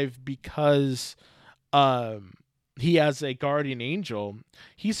survive because he has a guardian angel.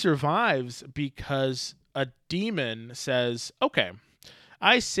 He survives because a demon says, "Okay,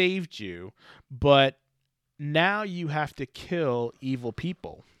 I saved you, but now you have to kill evil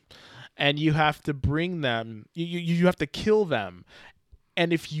people, and you have to bring them. You have to kill them,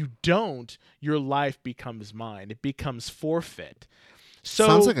 and if you don't, your life becomes mine. It becomes forfeit." So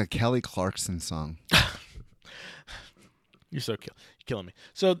sounds like a Kelly Clarkson song. You're killing me.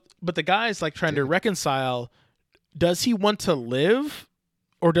 So, but the guy's like trying to reconcile. Does he want to live,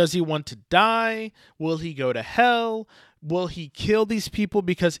 or does he want to die? Will he go to hell? Will he kill these people?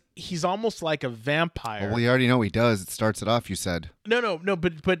 Because he's almost like a vampire. Well, we already know he does. It starts it off, you said. No.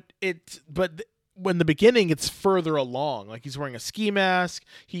 But when the beginning, it's further along. Like he's wearing a ski mask.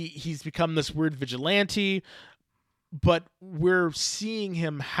 He's become this weird vigilante. But we're seeing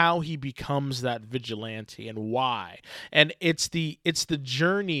him how he becomes that vigilante and why. And it's the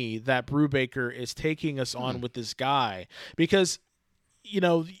journey that Brubaker is taking us on with this guy, because you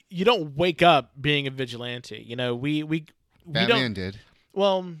don't wake up being a vigilante. We Batman don't, did.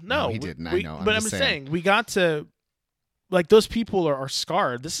 Well, no, he didn't. I know. But I'm just saying we got to. Like, those people are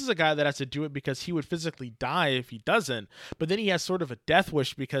scarred. This is a guy that has to do it because he would physically die if he doesn't. But then he has sort of a death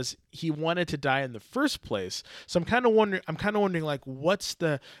wish because he wanted to die in the first place. So I'm kind of wondering, like, what's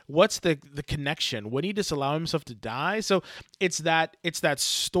the connection? Would he just allow himself to die? So it's that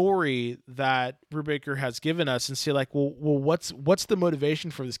story that Brubaker has given us, and say, like, well, what's the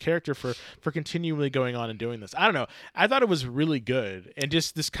motivation for this character for continually going on and doing this? I don't know. I thought it was really good, and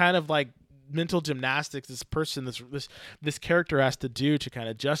just this kind of like mental gymnastics this character has to do to kind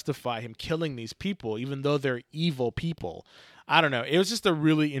of justify him killing these people, even though they're evil people. I don't know. It was just a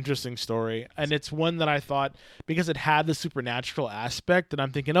really interesting story, and it's one that I thought, because it had the supernatural aspect, and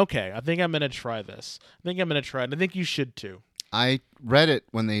I'm thinking, okay, I think I'm going to try this. I think I'm going to try it, and I think you should too. I read it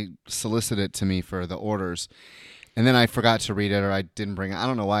when they solicited it to me for the orders, and then I forgot to read it, or I didn't bring it. I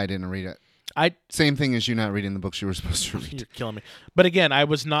don't know why I didn't read it. Same thing as you not reading the books you were supposed to read. You're killing me. But again, I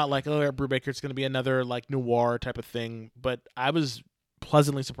was not like, oh, Brubaker, it's going to be another like noir type of thing. But I was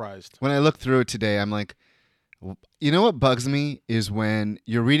pleasantly surprised. When I looked through it today, I'm like, you know what bugs me is when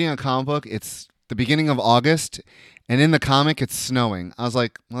you're reading a comic book, it's the beginning of August, and in the comic, it's snowing. I was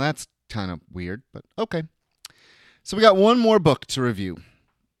like, well, that's kind of weird, but okay. So we got one more book to review.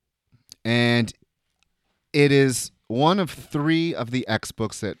 And it is one of 3 of the X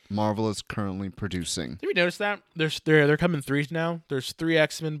books that Marvel is currently producing. Did we notice that? They're coming 3 now. There's 3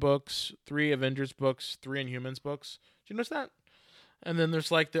 X-Men books, 3 Avengers books, 3 Inhumans books. Did you notice that? And then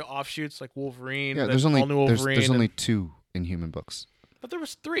there's like the offshoots, like Wolverine. Yeah, there's only only 2 Inhuman books. But there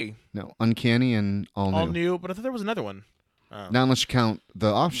was 3. No, Uncanny and All New. All New, but I thought there was another one. Not unless you count the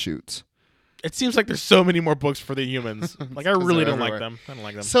offshoots. It seems like there's so many more books for the humans. Like, I really don't like them. I don't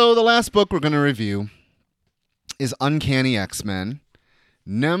like them. So the last book we're going to review is Uncanny X-Men,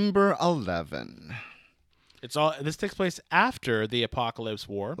 number 11. This takes place after the Apocalypse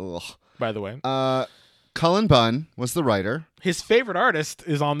War. Ugh. By the way. Cullen Bunn was the writer. His favorite artist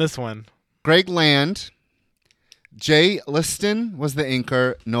is on this one. Greg Land. Jay Liston was the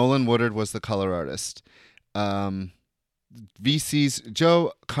inker. Nolan Woodard was the color artist. VC's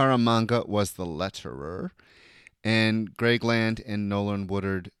Joe Caramanga was the letterer. And Greg Land and Nolan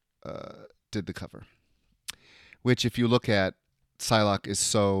Woodard did the cover. Which, if you look at, Psylocke is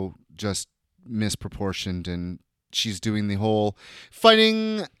so just misproportioned, and she's doing the whole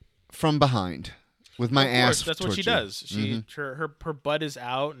fighting from behind with my ass. That's what she does. Her butt is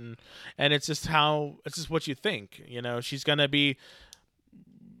out, and it's just what you think. You know, she's gonna be.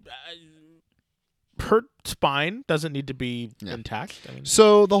 Her spine doesn't need to be intact. I mean,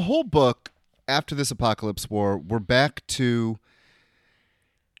 so the whole book after this Apocalypse War, we're back to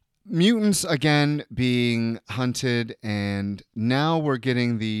mutants again being hunted, and now we're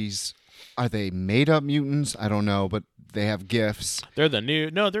getting these. Are they made up mutants? I don't know, but they have gifts. They're they're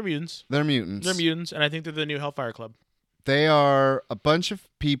mutants. They're mutants, and I think they're the new Hellfire Club. They are a bunch of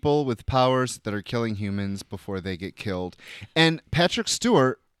people with powers that are killing humans before they get killed. And Patrick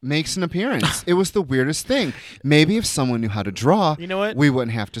Stewart makes an appearance. It was the weirdest thing. Maybe if someone knew how to draw, you know what? We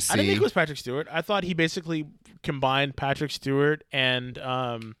wouldn't have to see. I didn't think it was Patrick Stewart. I thought he basically combined Patrick Stewart and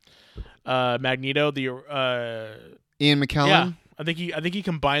Magneto, Ian McKellen. Yeah, I think he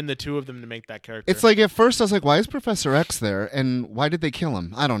combined the 2 of them to make that character. It's like, at first I was like, why is Professor X there, and why did they kill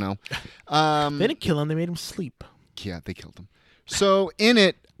him? I don't know. They didn't kill him. They made him sleep. Yeah, they killed him. So in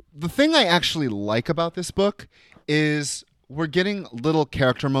it, the thing I actually like about this book is we're getting little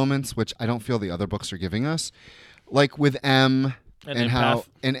character moments, which I don't feel the other books are giving us, like with M and how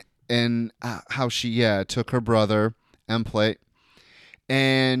she took her brother M-Plate,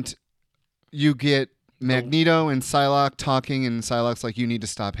 and you get Magneto and Psylocke talking, and Psylocke's like, you need to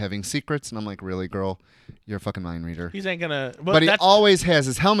stop having secrets, and I'm like, really, girl? You're a fucking mind reader. He's ain't gonna. Well, but he always has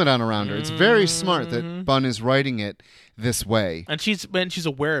his helmet on around her. It's very smart that Bunn is writing it this way, and she's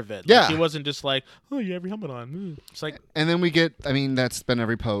aware of it. Yeah, like, she wasn't just like, oh, you have your helmet on. It's like, and then we get. I mean, that's been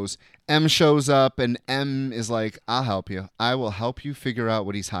every pose. M shows up, and M is like, I'll help you. I will help you figure out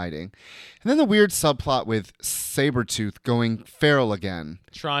what he's hiding. And then the weird subplot with Sabretooth going feral again,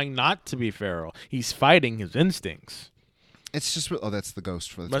 trying not to be feral. He's fighting his instincts. It's just, that's the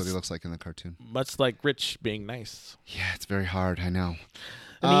ghost. That's what he looks like in the cartoon. Much like Rich being nice. Yeah, it's very hard. I know.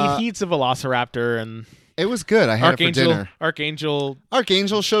 And he eats a velociraptor, and it was good. I had it for dinner. Archangel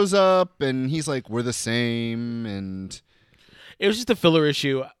shows up, and he's like, "We're the same." And it was just a filler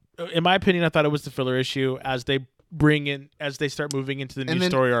issue. In my opinion, I thought it was the filler issue as they start moving into the new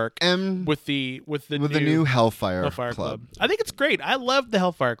story arc with the new Hellfire Club. I think it's great. I love the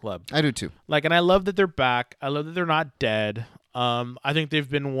Hellfire Club. I do too. And I love that they're back. I love that they're not dead. I think they've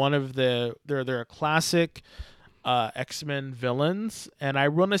been one of they're a classic X-Men villains, and I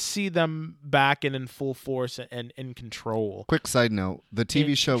want to see them back and in full force and in control. Quick side note, the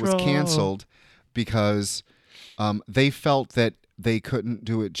TV show was canceled because they felt that they couldn't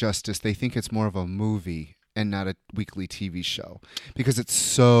do it justice. They think it's more of a movie and not a weekly TV show because it's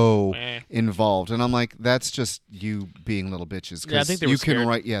so involved. And I'm like, that's just you being little bitches. Yeah, I think they were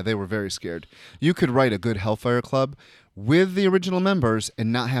scared. Yeah, they were very scared. You could write a good Hellfire Club with the original members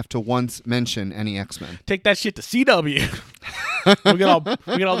and not have to once mention any X-Men. Take that shit to CW. we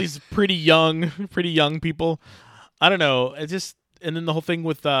get all these pretty young people. I don't know. It just, and then the whole thing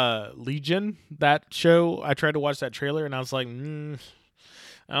with Legion, that show. I tried to watch that trailer and I was like, I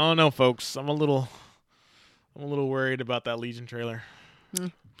don't know, folks. I'm a little worried about that Legion trailer.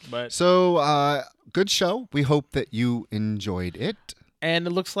 But so, good show. We hope that you enjoyed it. And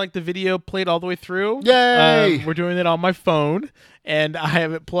it looks like the video played all the way through. Yay! We're doing it on my phone, and I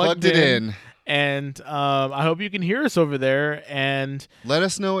have it plugged in. And I hope you can hear us over there. And let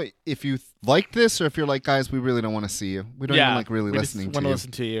us know if you like this or if you're like, guys, we really don't want to see you. We don't even like really listening to you. We just want to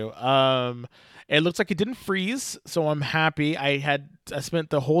listen to you. It looks like it didn't freeze, so I'm happy. I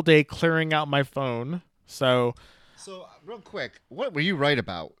spent the whole day clearing out my phone. So real quick, what were you right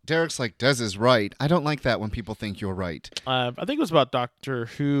about? Derek's like, Des is right. I don't like that when people think you're right. I think it was about Doctor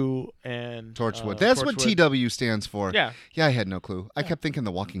Who and Torchwood. That's what TW stands for. Yeah. Yeah, I had no clue. I kept thinking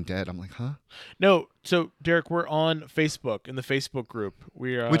The Walking Dead. I'm like, huh? No. So Derek, we're on Facebook in the Facebook group.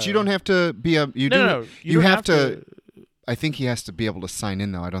 We are. Which you don't have to be a. You do. No. You have to. I think he has to be able to sign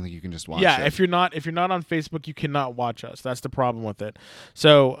in though. I don't think you can just watch. Yeah, it. if you're not on Facebook, you cannot watch us. That's the problem with it.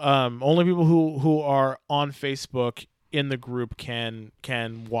 So only people who are on Facebook in the group can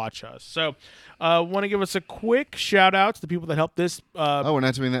watch us. So want to give us a quick shout out to the people that helped this. We're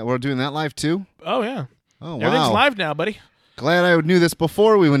not doing that. We're doing that live too. Oh yeah. Oh wow. Everything's live now, buddy. Glad I knew this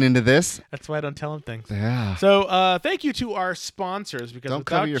before we went into this. That's why I don't tell them things. Yeah. So thank you to our sponsors because don't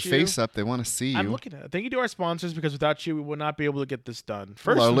cover your face up. They want to see you. I'm looking at it. Thank you to our sponsors because without you, we would not be able to get this done.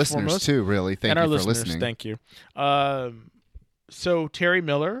 First, our and listeners foremost, too. Really, thank you for listening. Thank you. So Terry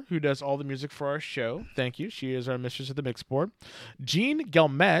Miller, who does all the music for our show, thank you. She is our mistress of the mix board. Gene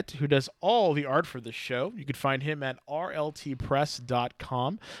Gelmet, who does all the art for the show. You can find him at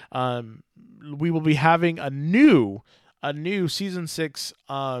rltpress.com. We will be having a new season 6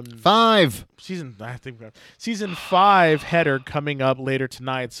 season 5 header coming up later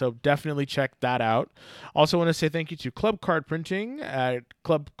tonight, so definitely check that out. Also want to say thank you to Club Card Printing at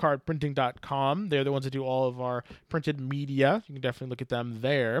clubcardprinting.com. They're the ones that do all of our printed media. You can definitely look at them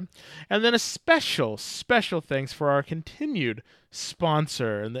there. And then a special thanks for our continued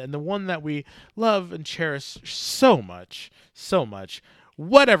sponsor and the one that we love and cherish so much.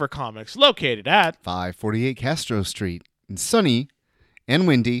 Whatever Comics, located at 548 Castro Street in sunny and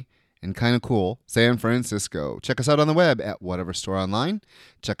windy and kind of cool San Francisco. Check us out on the web at Whatever Store Online.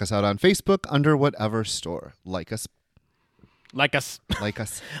 Check us out on Facebook under Whatever Store. Like us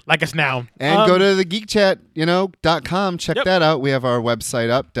now. And go to the geekchat.com. Check that out. We have our website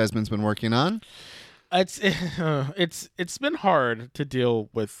up. Desmond's been working on. It's been hard to deal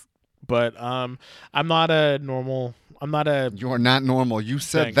with, but I'm not a normal. You're not normal. You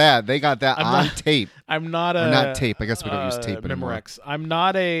said that. They got that on tape. I'm not a... Or not tape. I guess we don't use tape anymore. Memorex. I'm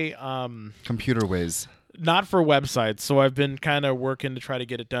not a... computer whiz. Not for websites, so I've been kind of working to try to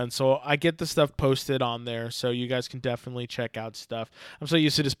get it done. So I get the stuff posted on there, so you guys can definitely check out stuff. I'm so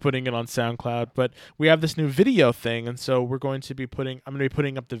used to just putting it on SoundCloud, but we have this new video thing, and so I'm going to be putting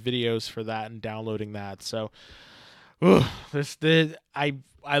up the videos for that and downloading that. So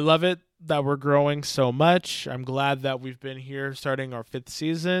I love it that we're growing so much. I'm glad that we've been here starting our 5th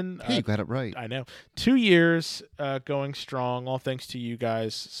season. Hey, you got it right. I know. 2 years going strong, all thanks to you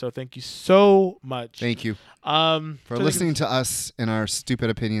guys. So thank you so much. Thank you for listening to us and our stupid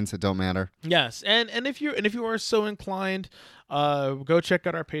opinions that don't matter. Yes, and if you are so inclined, go check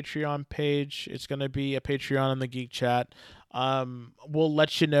out our Patreon page. It's going to be a Patreon on the Geek Chat. We'll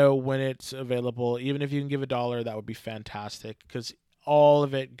let you know when it's available. Even if you can give $1, that would be fantastic because all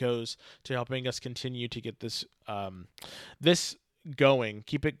of it goes to helping us continue to get this going,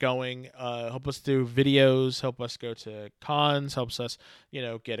 keep it going, help us do videos, help us go to cons, helps us,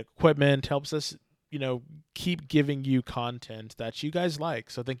 get equipment, helps us, keep giving you content that you guys like.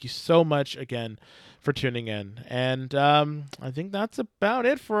 So thank you so much again for tuning in. And I think that's about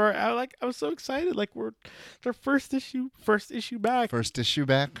it for I was so excited. Like we're our first issue back.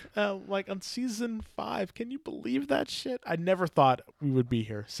 Like on season 5. Can you believe that shit? I never thought we would be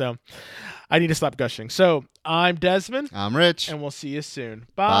here. So I need to stop gushing. So I'm Desmond. I'm Rich. And we'll see you soon.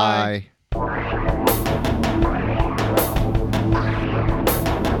 Bye.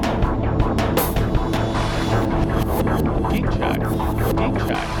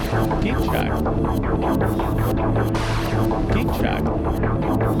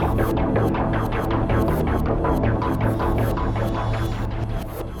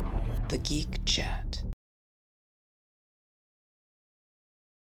 the Geek Chat.